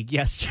in a league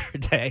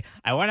yesterday.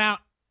 I went out.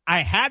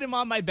 I had him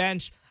on my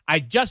bench. I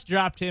just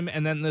dropped him,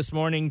 and then this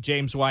morning,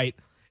 James White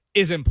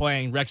isn't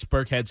playing. Rex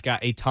Burkhead's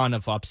got a ton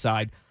of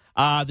upside.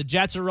 The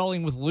Jets are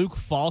rolling with Luke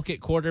Falk at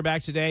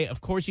quarterback today.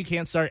 Of course, you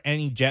can't start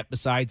any Jet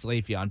besides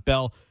Le'Veon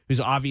Bell, who's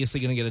obviously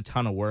going to get a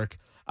ton of work,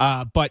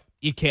 but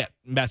you can't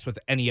mess with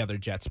any other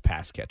Jets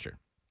pass catcher.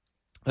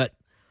 But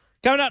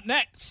coming up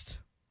next,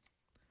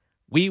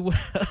 we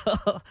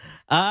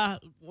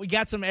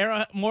got some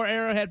more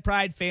Arrowhead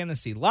Pride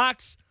fantasy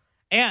locks,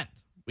 and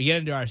we get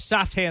into our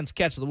soft hands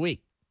catch of the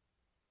week.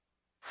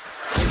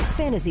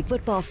 Fantasy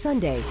Football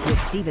Sunday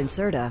with Steven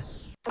Serta.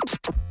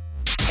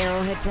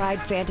 Arrowhead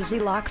Pride Fantasy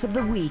Locks of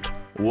the Week.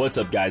 What's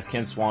up, guys?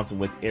 Ken Swanson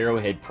with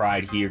Arrowhead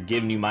Pride here,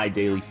 giving you my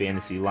daily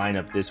fantasy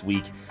lineup this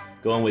week.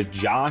 Going with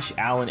Josh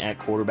Allen at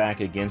quarterback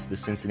against the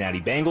Cincinnati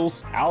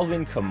Bengals.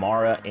 Alvin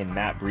Kamara and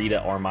Matt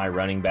Breida are my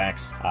running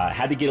backs.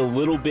 Had to get a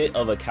little bit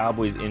of a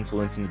Cowboys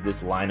influence into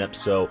this lineup,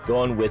 so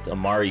going with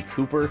Amari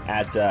Cooper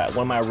at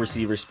one of my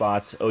receiver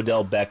spots,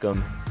 Odell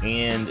Beckham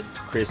and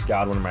Chris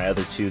Godwin are my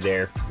other two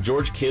there.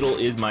 George Kittle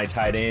is my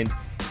tight end.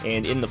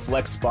 And in the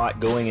flex spot,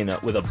 going in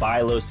with a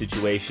buy low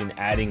situation,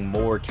 adding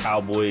more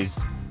Cowboys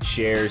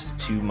shares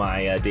to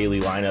my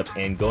daily lineup,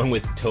 and going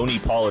with Tony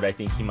Pollard. I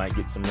think he might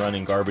get some run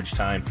in garbage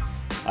time.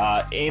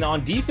 And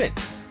on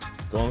defense,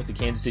 going with the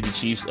Kansas City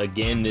Chiefs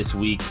again this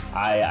week.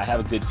 I have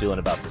a good feeling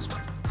about this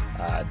one.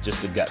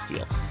 Just a gut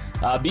feel.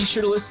 Be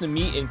sure to listen to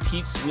me and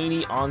Pete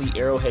Sweeney on the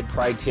Arrowhead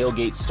Pride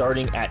tailgate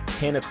starting at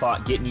 10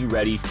 o'clock, getting you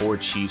ready for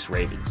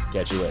Chiefs-Ravens.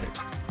 Catch you later.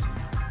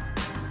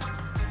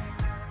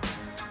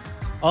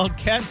 Oh,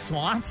 Ken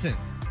Swanson.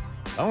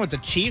 Oh, with the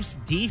Chiefs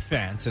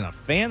defense in a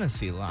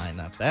fantasy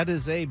lineup. That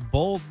is a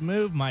bold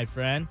move, my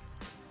friend.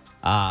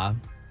 You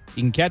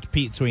can catch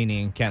Pete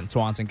Sweeney and Ken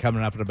Swanson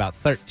coming up in about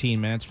 13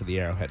 minutes for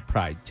the Arrowhead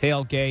Pride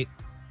tailgate.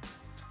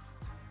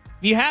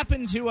 If you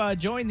happen to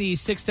join the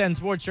 610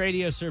 Sports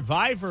Radio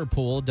Survivor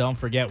Pool, don't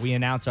forget we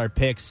announce our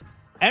picks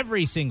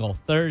every single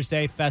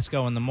Thursday.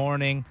 Fesco in the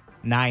morning,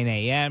 9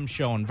 a.m.,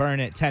 Show and Vern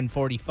at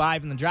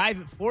 10:45, and the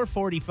drive at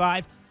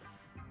 4:45.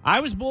 I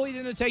was bullied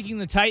into taking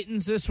the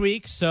Titans this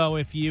week, so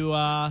if you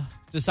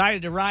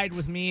decided to ride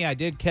with me, I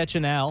did catch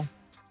an L.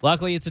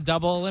 Luckily, it's a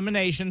double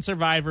elimination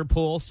survivor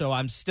pool, so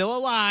I'm still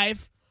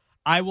alive.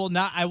 I will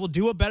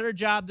do a better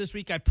job this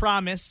week, I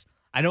promise.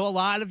 I know a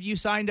lot of you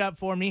signed up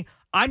for me.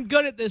 I'm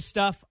good at this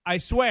stuff, I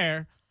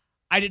swear.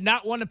 I did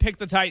not want to pick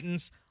the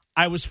Titans.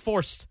 I was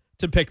forced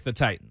to pick the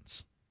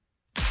Titans.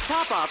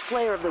 Top off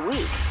player of the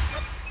week.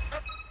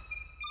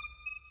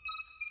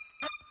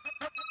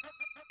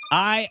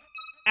 I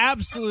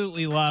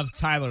absolutely love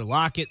Tyler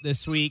Lockett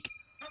this week.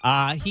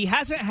 He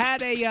hasn't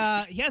had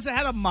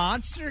a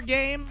monster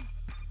game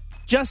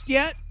just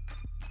yet,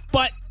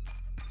 but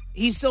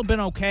he's still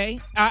been okay.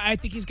 I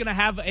think he's going to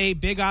have a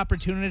big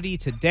opportunity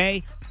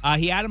today.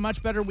 He had a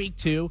much better week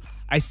too.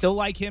 I still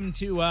like him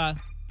to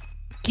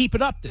keep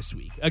it up this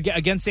week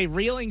against a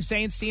reeling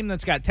Saints team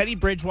that's got Teddy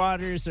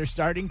Bridgewater as their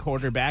starting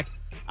quarterback.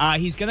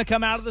 He's going to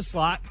come out of the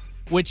slot,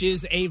 which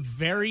is a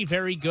very,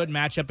 very good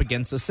matchup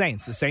against the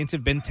Saints. The Saints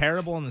have been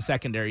terrible in the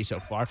secondary so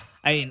far.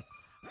 I mean,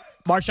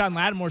 Marshawn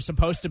Lattimore's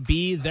supposed to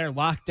be their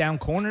lockdown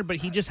corner, but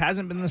he just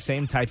hasn't been the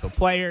same type of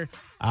player.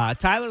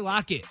 Tyler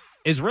Lockett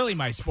is really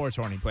my sports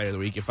horny player of the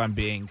week, if I'm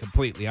being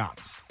completely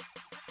honest.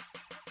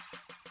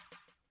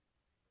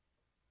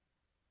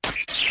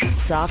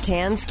 Soft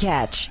hands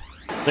catch.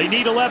 They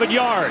need 11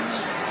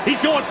 yards.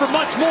 He's going for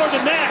much more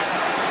than that.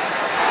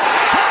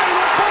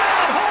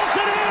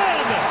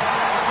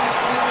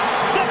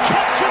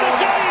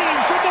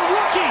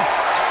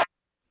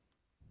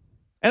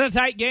 In a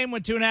tight game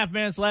with 2.5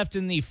 minutes left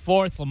in the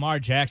fourth, Lamar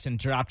Jackson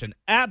dropped an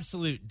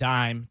absolute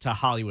dime to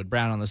Hollywood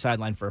Brown on the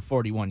sideline for a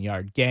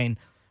 41-yard gain.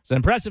 It's an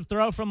impressive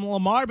throw from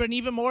Lamar, but an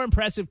even more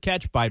impressive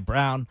catch by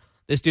Brown.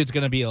 This dude's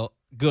going to be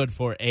good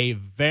for a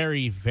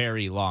very,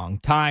 very long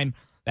time.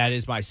 That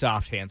is my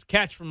soft hands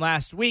catch from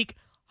last week.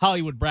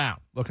 Hollywood Brown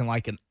looking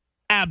like an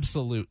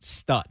absolute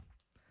stud.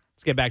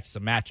 Let's get back to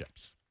some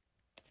matchups.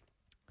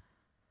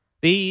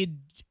 The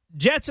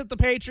Jets at the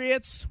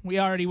Patriots, we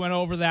already went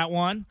over that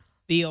one.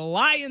 The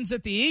Lions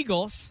at the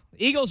Eagles.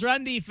 The Eagles'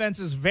 run defense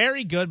is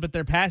very good, but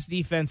their pass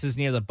defense is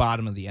near the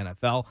bottom of the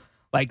NFL.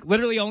 Like,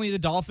 literally only the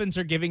Dolphins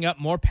are giving up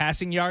more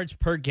passing yards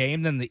per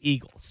game than the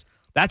Eagles.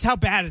 That's how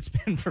bad it's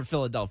been for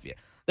Philadelphia.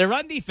 Their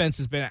run defense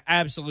has been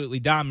absolutely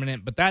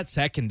dominant, but that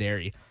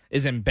secondary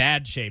is in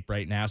bad shape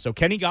right now. So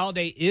Kenny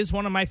Golladay is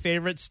one of my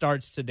favorite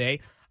starts today.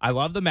 I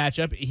love the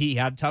matchup. He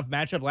had a tough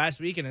matchup last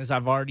week, and as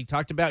I've already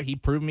talked about, he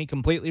proved me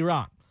completely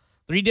wrong.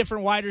 3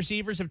 different wide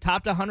receivers have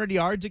topped 100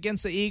 yards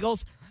against the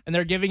Eagles, and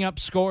they're giving up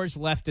scores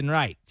left and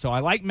right. So I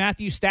like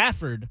Matthew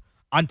Stafford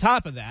on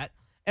top of that.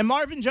 And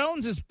Marvin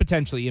Jones is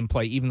potentially in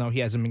play, even though he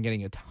hasn't been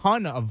getting a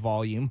ton of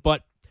volume.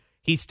 But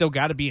he's still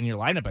got to be in your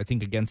lineup, I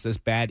think, against this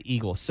bad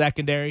Eagles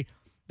secondary.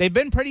 They've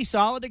been pretty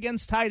solid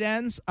against tight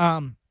ends.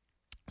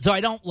 So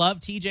I don't love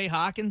TJ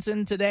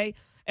Hawkinson today.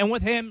 And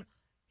with him,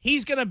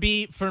 he's going to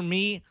be, for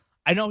me,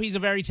 I know he's a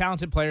very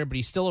talented player, but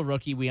he's still a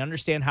rookie. We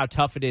understand how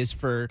tough it is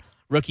for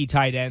rookie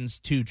tight ends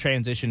to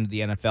transition to the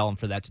NFL and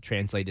for that to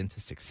translate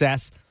into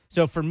success.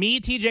 So for me,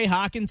 TJ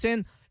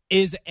Hawkinson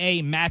is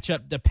a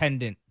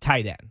matchup-dependent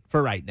tight end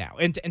for right now.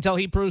 And until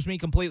he proves me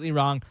completely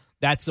wrong,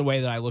 that's the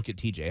way that I look at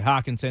TJ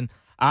Hawkinson.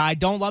 I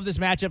don't love this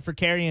matchup for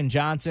Kerryon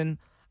Johnson.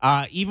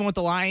 Even with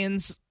the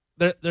Lions,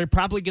 they're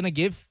probably going to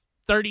give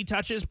 30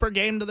 touches per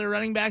game to their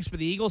running backs, but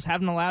the Eagles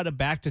haven't allowed a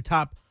back to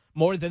top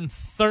more than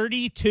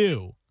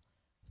 32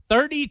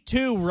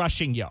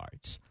 rushing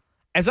yards.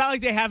 It's not like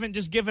they haven't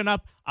just given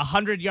up a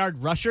 100-yard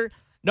rusher.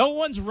 No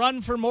one's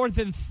run for more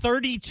than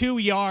 32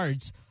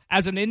 yards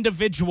as an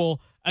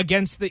individual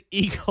against the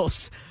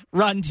Eagles'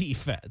 run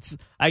defense.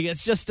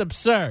 It's just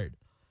absurd.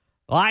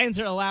 Lions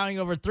are allowing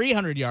over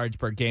 300 yards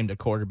per game to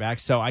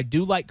quarterbacks, so I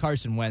do like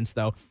Carson Wentz,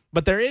 though.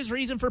 But there is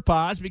reason for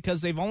pause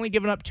because they've only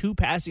given up 2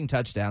 passing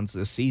touchdowns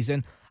this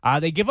season.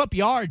 They give up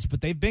yards,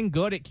 but they've been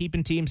good at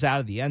keeping teams out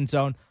of the end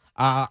zone.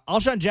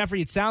 Alshon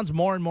Jeffrey, it sounds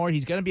more and more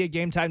he's going to be a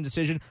game-time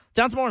decision. It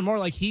sounds more and more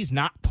like he's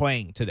not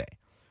playing today.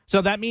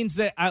 So that means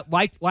that,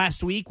 like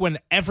last week when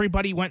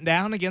everybody went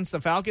down against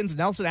the Falcons,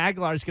 Nelson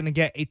Aguilar is going to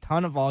get a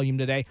ton of volume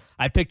today.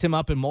 I picked him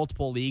up in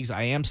multiple leagues.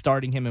 I am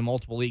starting him in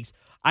multiple leagues.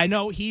 I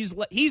know he's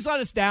let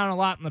us down a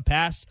lot in the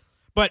past,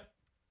 but,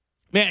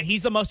 man,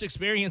 he's the most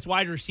experienced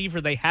wide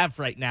receiver they have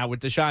right now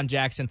with Deshaun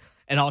Jackson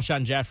and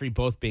Alshon Jeffrey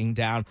both being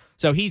down.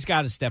 So he's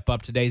got to step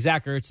up today.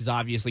 Zach Ertz is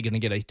obviously going to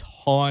get a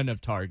ton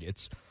of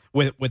targets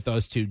with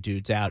those 2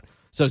 dudes out.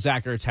 So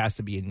Zach Ertz has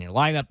to be in your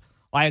lineup.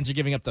 Lions are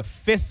giving up the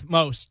 5th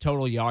most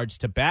total yards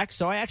to back,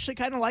 so I actually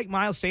kind of like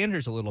Miles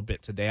Sanders a little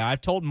bit today.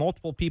 I've told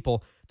multiple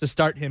people to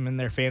start him in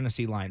their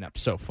fantasy lineup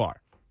so far.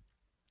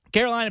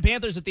 Carolina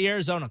Panthers at the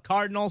Arizona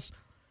Cardinals.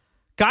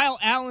 Kyle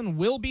Allen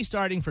will be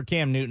starting for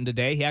Cam Newton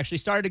today. He actually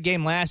started a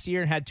game last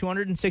year and had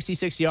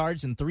 266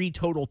 yards and 3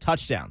 total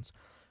touchdowns.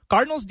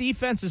 Cardinals'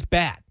 defense is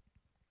bad.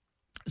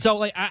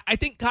 So I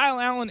think Kyle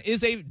Allen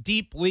is a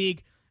deep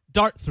league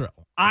dart throw.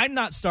 I'm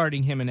not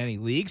starting him in any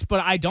leagues, but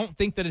I don't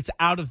think that it's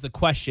out of the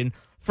question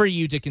for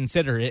you to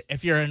consider it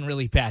if you're in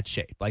really bad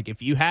shape. Like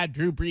if you had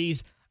Drew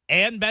Brees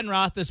and Ben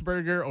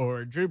Roethlisberger,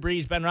 or Drew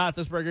Brees, Ben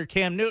Roethlisberger,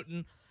 Cam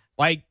Newton,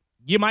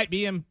 you might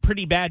be in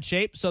pretty bad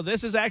shape. So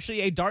this is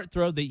actually a dart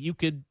throw that you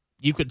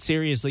could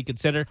seriously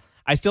consider.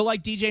 I still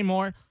like DJ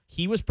Moore.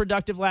 He was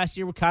productive last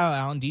year with Kyle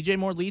Allen. DJ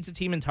Moore leads the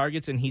team in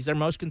targets, and he's their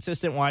most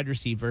consistent wide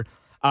receiver.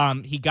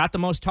 He got the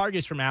most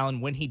targets from Allen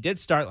when he did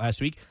start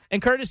last week,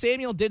 and Curtis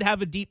Samuel did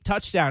have a deep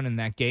touchdown in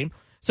that game.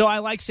 So I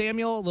like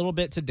Samuel a little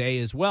bit today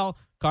as well.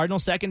 Cardinal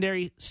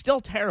secondary, still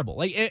terrible.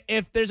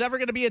 If there's ever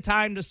going to be a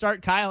time to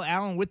start Kyle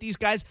Allen with these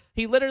guys,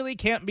 he literally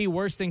can't be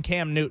worse than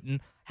Cam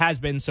Newton has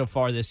been so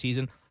far this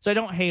season. So I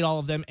don't hate all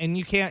of them, and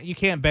you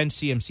can't bench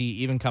CMC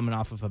even coming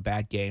off of a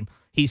bad game.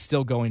 He's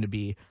still going to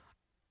be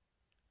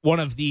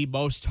one of the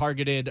most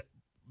targeted,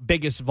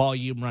 biggest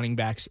volume running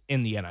backs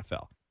in the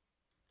NFL.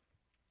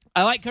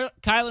 I like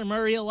Kyler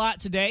Murray a lot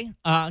today.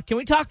 Can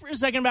we talk for a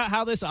second about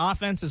how this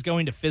offense is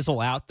going to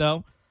fizzle out,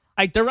 though?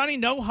 They're running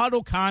no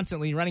huddle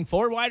constantly, running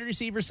 4 wide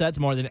receiver sets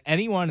more than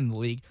anyone in the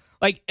league.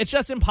 It's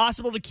just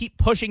impossible to keep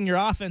pushing your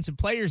offensive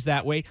players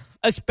that way,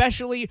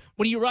 especially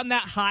when you run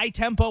that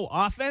high-tempo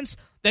offense.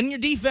 Then your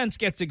defense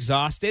gets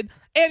exhausted,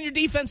 and your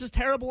defense is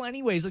terrible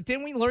anyways.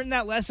 Didn't we learn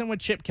that lesson with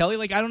Chip Kelly?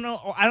 I don't know.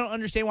 I don't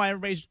understand why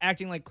everybody's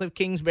acting like Cliff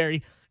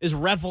Kingsbury is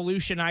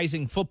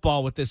revolutionizing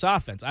football with this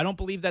offense. I don't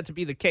believe that to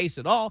be the case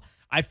at all.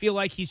 I feel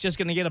like he's just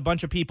going to get a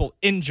bunch of people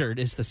injured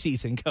as the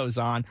season goes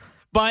on.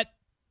 But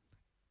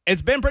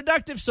it's been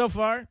productive so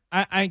far.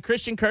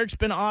 Christian Kirk's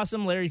been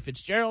awesome. Larry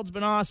Fitzgerald's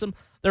been awesome.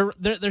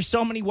 There's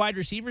so many wide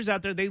receivers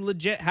out there. They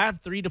legit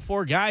have 3 to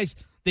 4 guys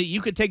that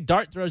you could take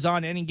dart throws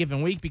on any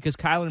given week because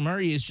Kyler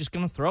Murray is just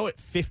going to throw it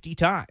 50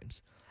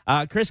 times.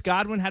 Chris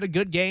Godwin had a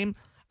good game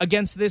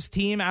against this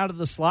team out of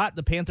the slot.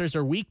 The Panthers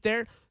are weak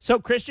there. So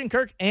Christian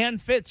Kirk and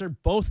Fitz are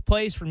both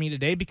plays for me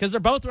today because they're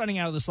both running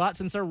out of the slot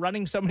since they're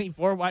running so many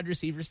 4 wide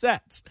receiver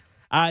sets.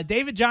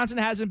 David Johnson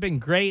hasn't been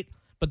great,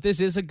 but this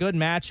is a good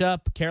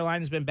matchup.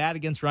 Carolina's been bad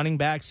against running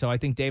backs, so I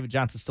think David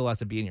Johnson still has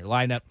to be in your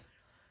lineup.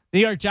 New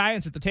York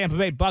Giants at the Tampa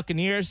Bay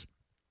Buccaneers.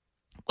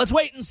 Let's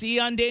wait and see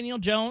on Daniel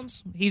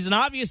Jones. He's an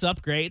obvious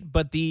upgrade,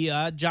 but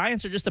the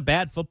Giants are just a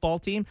bad football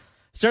team.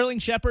 Sterling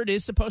Shepard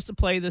is supposed to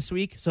play this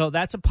week, so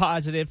that's a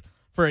positive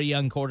for a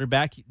young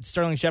quarterback.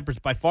 Sterling Shepard's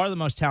by far the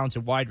most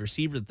talented wide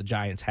receiver that the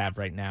Giants have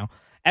right now.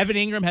 Evan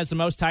Ingram has the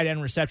most tight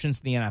end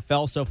receptions in the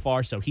NFL so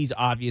far, so he's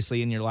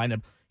obviously in your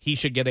lineup. He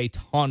should get a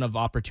ton of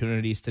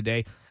opportunities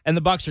today. And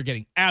the Bucs are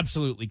getting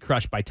absolutely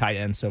crushed by tight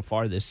ends so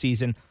far this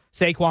season.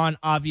 Saquon,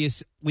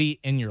 obviously,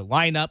 in your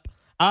lineup.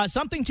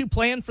 Something to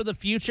plan for the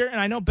future, and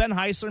I know Ben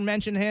Heisler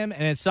mentioned him,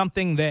 and it's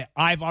something that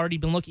I've already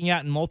been looking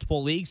at in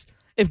multiple leagues.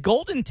 If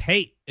Golden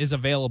Tate is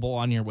available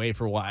on your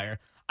waiver wire,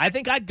 I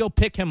think I'd go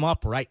pick him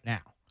up right now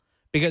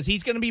because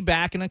he's going to be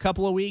back in a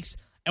couple of weeks.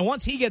 And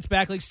once he gets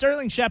back, like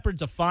Sterling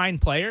Shepard's a fine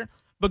player,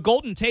 but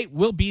Golden Tate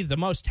will be the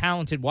most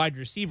talented wide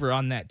receiver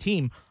on that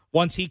team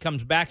once he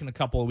comes back in a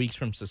couple of weeks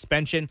from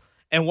suspension.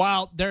 And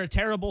while they're a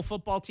terrible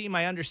football team,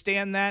 I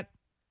understand that.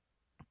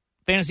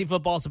 Fantasy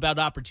football is about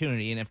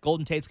opportunity, and if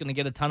Golden Tate's going to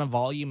get a ton of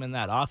volume in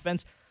that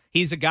offense,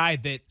 he's a guy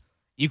that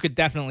you could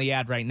definitely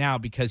add right now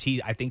because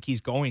I think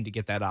he's going to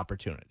get that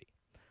opportunity.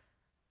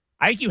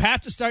 I think you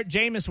have to start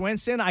Jameis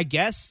Winston, I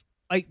guess.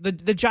 Like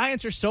the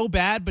Giants are so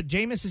bad, but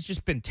Jameis has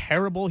just been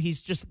terrible.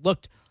 He's just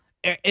looked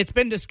 – it's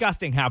been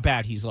disgusting how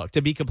bad he's looked,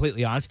 to be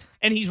completely honest.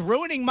 And he's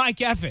ruining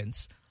Mike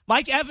Evans.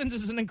 Mike Evans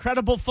is an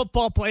incredible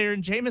football player,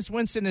 and Jameis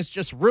Winston is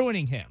just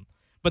ruining him.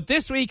 But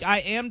this week, I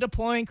am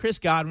deploying Chris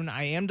Godwin.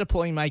 I am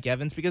deploying Mike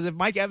Evans because if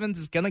Mike Evans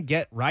is going to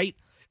get right,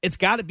 it's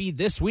got to be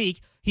this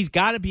week. He's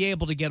got to be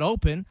able to get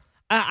open.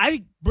 I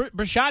think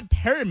Brashad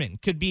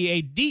Perriman could be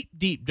a deep,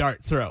 deep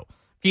dart throw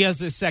because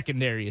his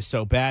secondary is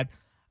so bad.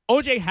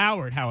 O.J.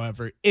 Howard,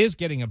 however, is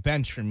getting a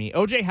bench for me.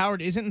 O.J.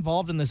 Howard isn't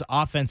involved in this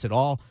offense at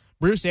all.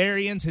 Bruce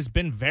Arians has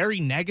been very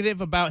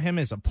negative about him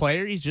as a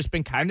player. He's just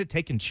been kind of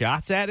taking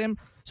shots at him.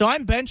 So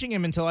I'm benching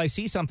him until I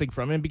see something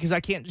from him because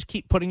I can't just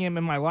keep putting him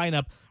in my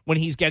lineup when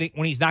he's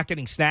not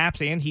getting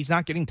snaps and he's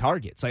not getting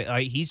targets.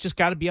 He's just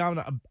got to be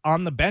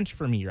on the bench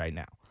for me right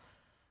now.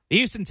 The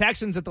Houston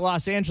Texans at the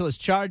Los Angeles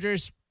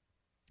Chargers.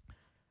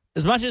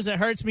 As much as it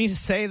hurts me to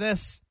say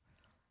this,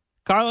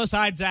 Carlos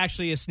Hyde's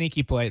actually a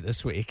sneaky play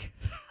this week.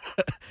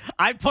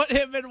 I put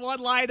him in one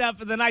lineup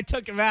and then I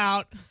took him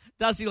out.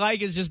 Dusty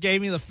Likens just gave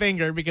me the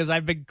finger because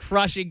I've been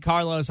crushing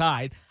Carlos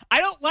Hyde. I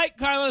don't like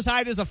Carlos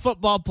Hyde as a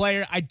football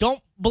player. I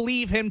don't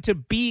believe him to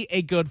be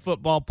a good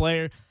football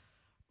player.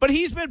 But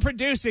he's been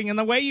producing, and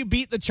the way you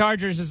beat the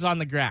Chargers is on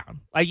the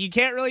ground. Like, you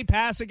can't really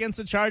pass against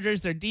the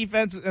Chargers. Their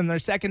defense and their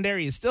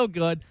secondary is still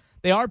good.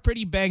 They are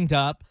pretty banged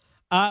up.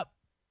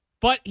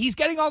 But he's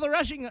getting all the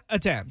rushing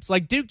attempts.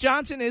 Like, Duke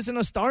Johnson isn't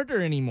a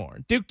starter anymore.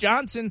 Duke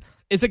Johnson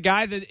is a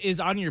guy that is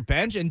on your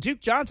bench, and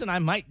Duke Johnson I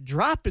might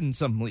drop in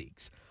some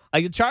leagues.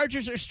 Like, the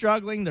Chargers are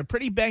struggling. They're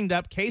pretty banged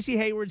up. Casey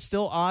Hayward's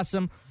still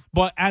awesome.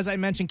 But as I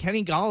mentioned,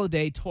 Kenny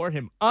Golladay tore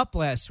him up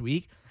last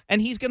week,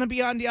 and he's going to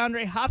be on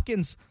DeAndre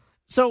Hopkins.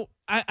 So,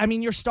 I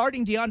mean, you're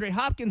starting DeAndre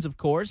Hopkins, of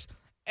course,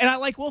 and I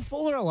like Will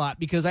Fuller a lot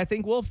because I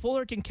think Will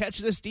Fuller can catch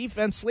this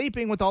defense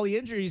sleeping with all the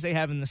injuries they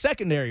have in the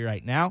secondary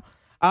right now.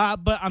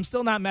 But I'm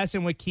still not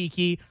messing with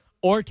Kiki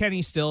or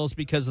Kenny Stills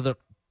because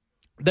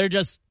they're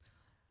just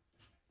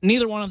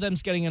neither one of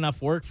them's getting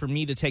enough work for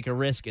me to take a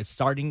risk at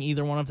starting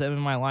either one of them in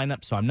my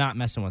lineup, so I'm not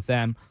messing with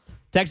them.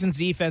 Texans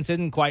defense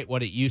isn't quite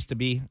what it used to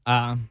be.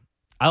 I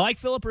like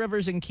Phillip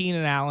Rivers and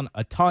Keenan Allen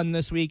a ton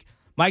this week.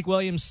 Mike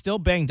Williams still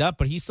banged up,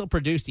 but he still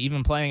produced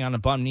even playing on a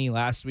bum knee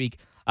last week.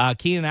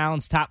 Keenan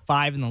Allen's top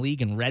 5 in the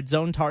league in red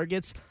zone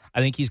targets. I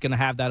think he's going to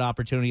have that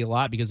opportunity a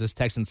lot because this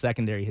Texans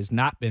secondary has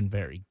not been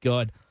very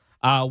good.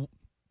 Austin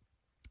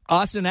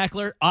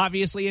Eckler,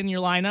 obviously in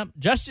your lineup.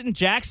 Justin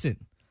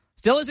Jackson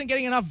still isn't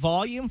getting enough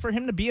volume for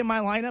him to be in my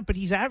lineup, but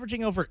he's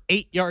averaging over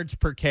 8 yards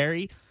per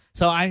carry.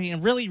 So, I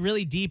mean, really,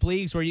 really deep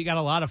leagues where you got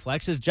a lot of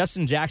flexes,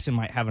 Justin Jackson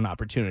might have an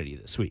opportunity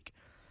this week.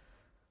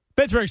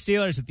 Pittsburgh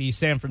Steelers at the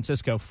San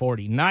Francisco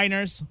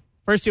 49ers.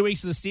 First 2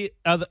 weeks of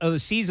the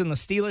season, the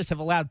Steelers have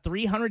allowed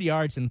 300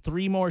 yards and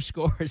 3 more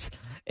scores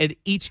in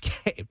each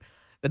game.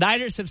 The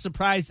Niners have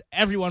surprised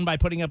everyone by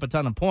putting up a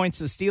ton of points.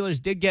 The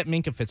Steelers did get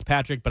Minkah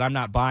Fitzpatrick, but I'm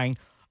not buying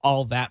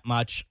all that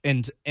much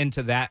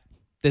into that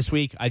this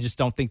week. I just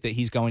don't think that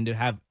he's going to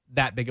have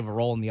that big of a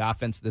role in the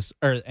offense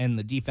and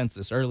the defense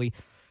this early.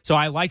 So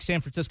I like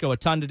San Francisco a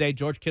ton today.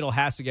 George Kittle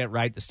has to get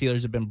right. The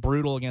Steelers have been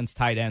brutal against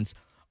tight ends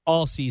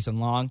all season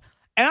long.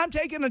 And I'm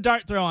taking a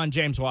dart throw on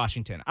James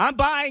Washington. I'm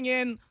buying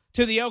in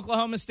to the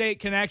Oklahoma State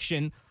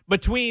connection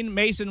between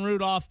Mason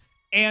Rudolph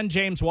and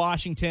James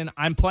Washington.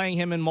 I'm playing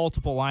him in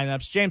multiple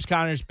lineups. James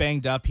Conner's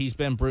banged up. He's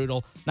been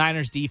brutal.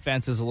 Niners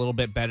defense is a little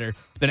bit better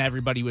than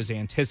everybody was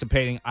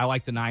anticipating. I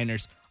like the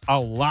Niners a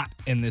lot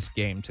in this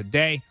game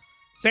today.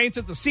 Saints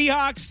at the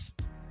Seahawks.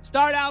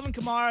 Start Alvin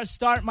Kamara.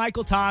 Start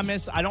Michael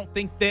Thomas. I don't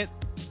think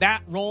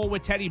that role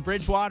with Teddy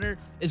Bridgewater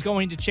is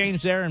going to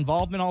change their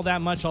involvement all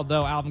that much,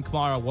 although Alvin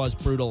Kamara was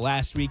brutal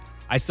last week.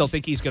 I still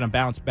think he's going to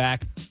bounce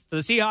back. For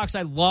the Seahawks,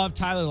 I love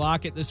Tyler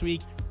Lockett this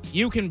week.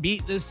 You can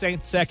beat this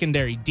Saints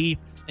secondary deep,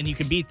 and you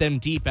can beat them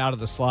deep out of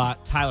the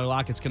slot. Tyler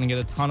Lockett's going to get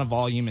a ton of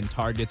volume and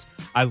targets.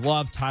 I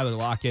love Tyler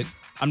Lockett.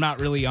 I'm not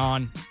really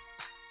on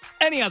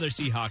any other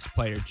Seahawks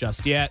player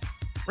just yet.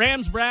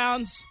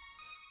 Rams-Browns.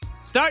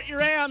 Start your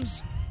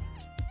Rams.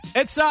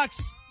 It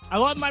sucks. I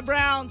love my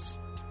Browns.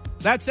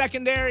 That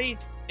secondary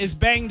is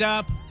banged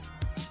up.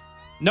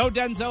 No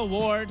Denzel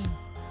Ward.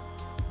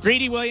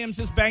 Greedy Williams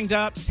is banged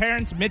up.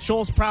 Terrence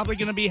Mitchell's probably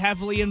going to be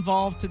heavily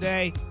involved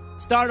today.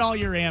 Start all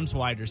your Rams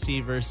wide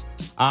receivers.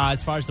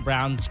 As far as the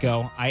Browns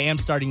go, I am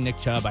starting Nick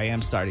Chubb. I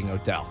am starting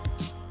Odell.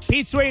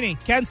 Pete Sweeney,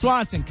 Ken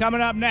Swanson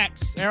coming up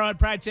next. Arrowhead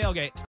Pride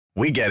Tailgate.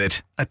 We get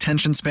it.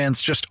 Attention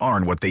spans just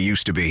aren't what they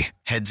used to be.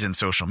 Heads in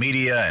social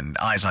media and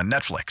eyes on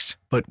Netflix.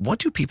 But what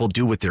do people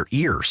do with their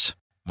ears?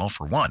 Well,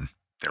 for one,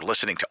 they're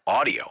listening to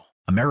audio.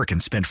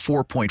 Americans spend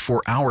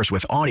 4.4 hours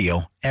with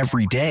audio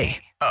every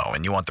day. Oh,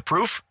 and you want the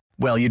proof?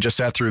 Well, you just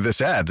sat through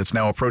this ad that's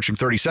now approaching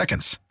 30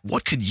 seconds.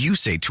 What could you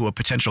say to a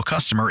potential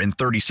customer in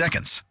 30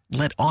 seconds?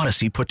 Let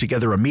Odyssey put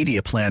together a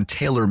media plan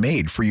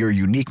tailor-made for your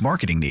unique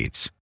marketing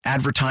needs.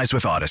 Advertise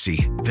with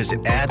Odyssey.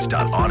 Visit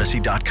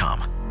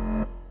ads.odyssey.com.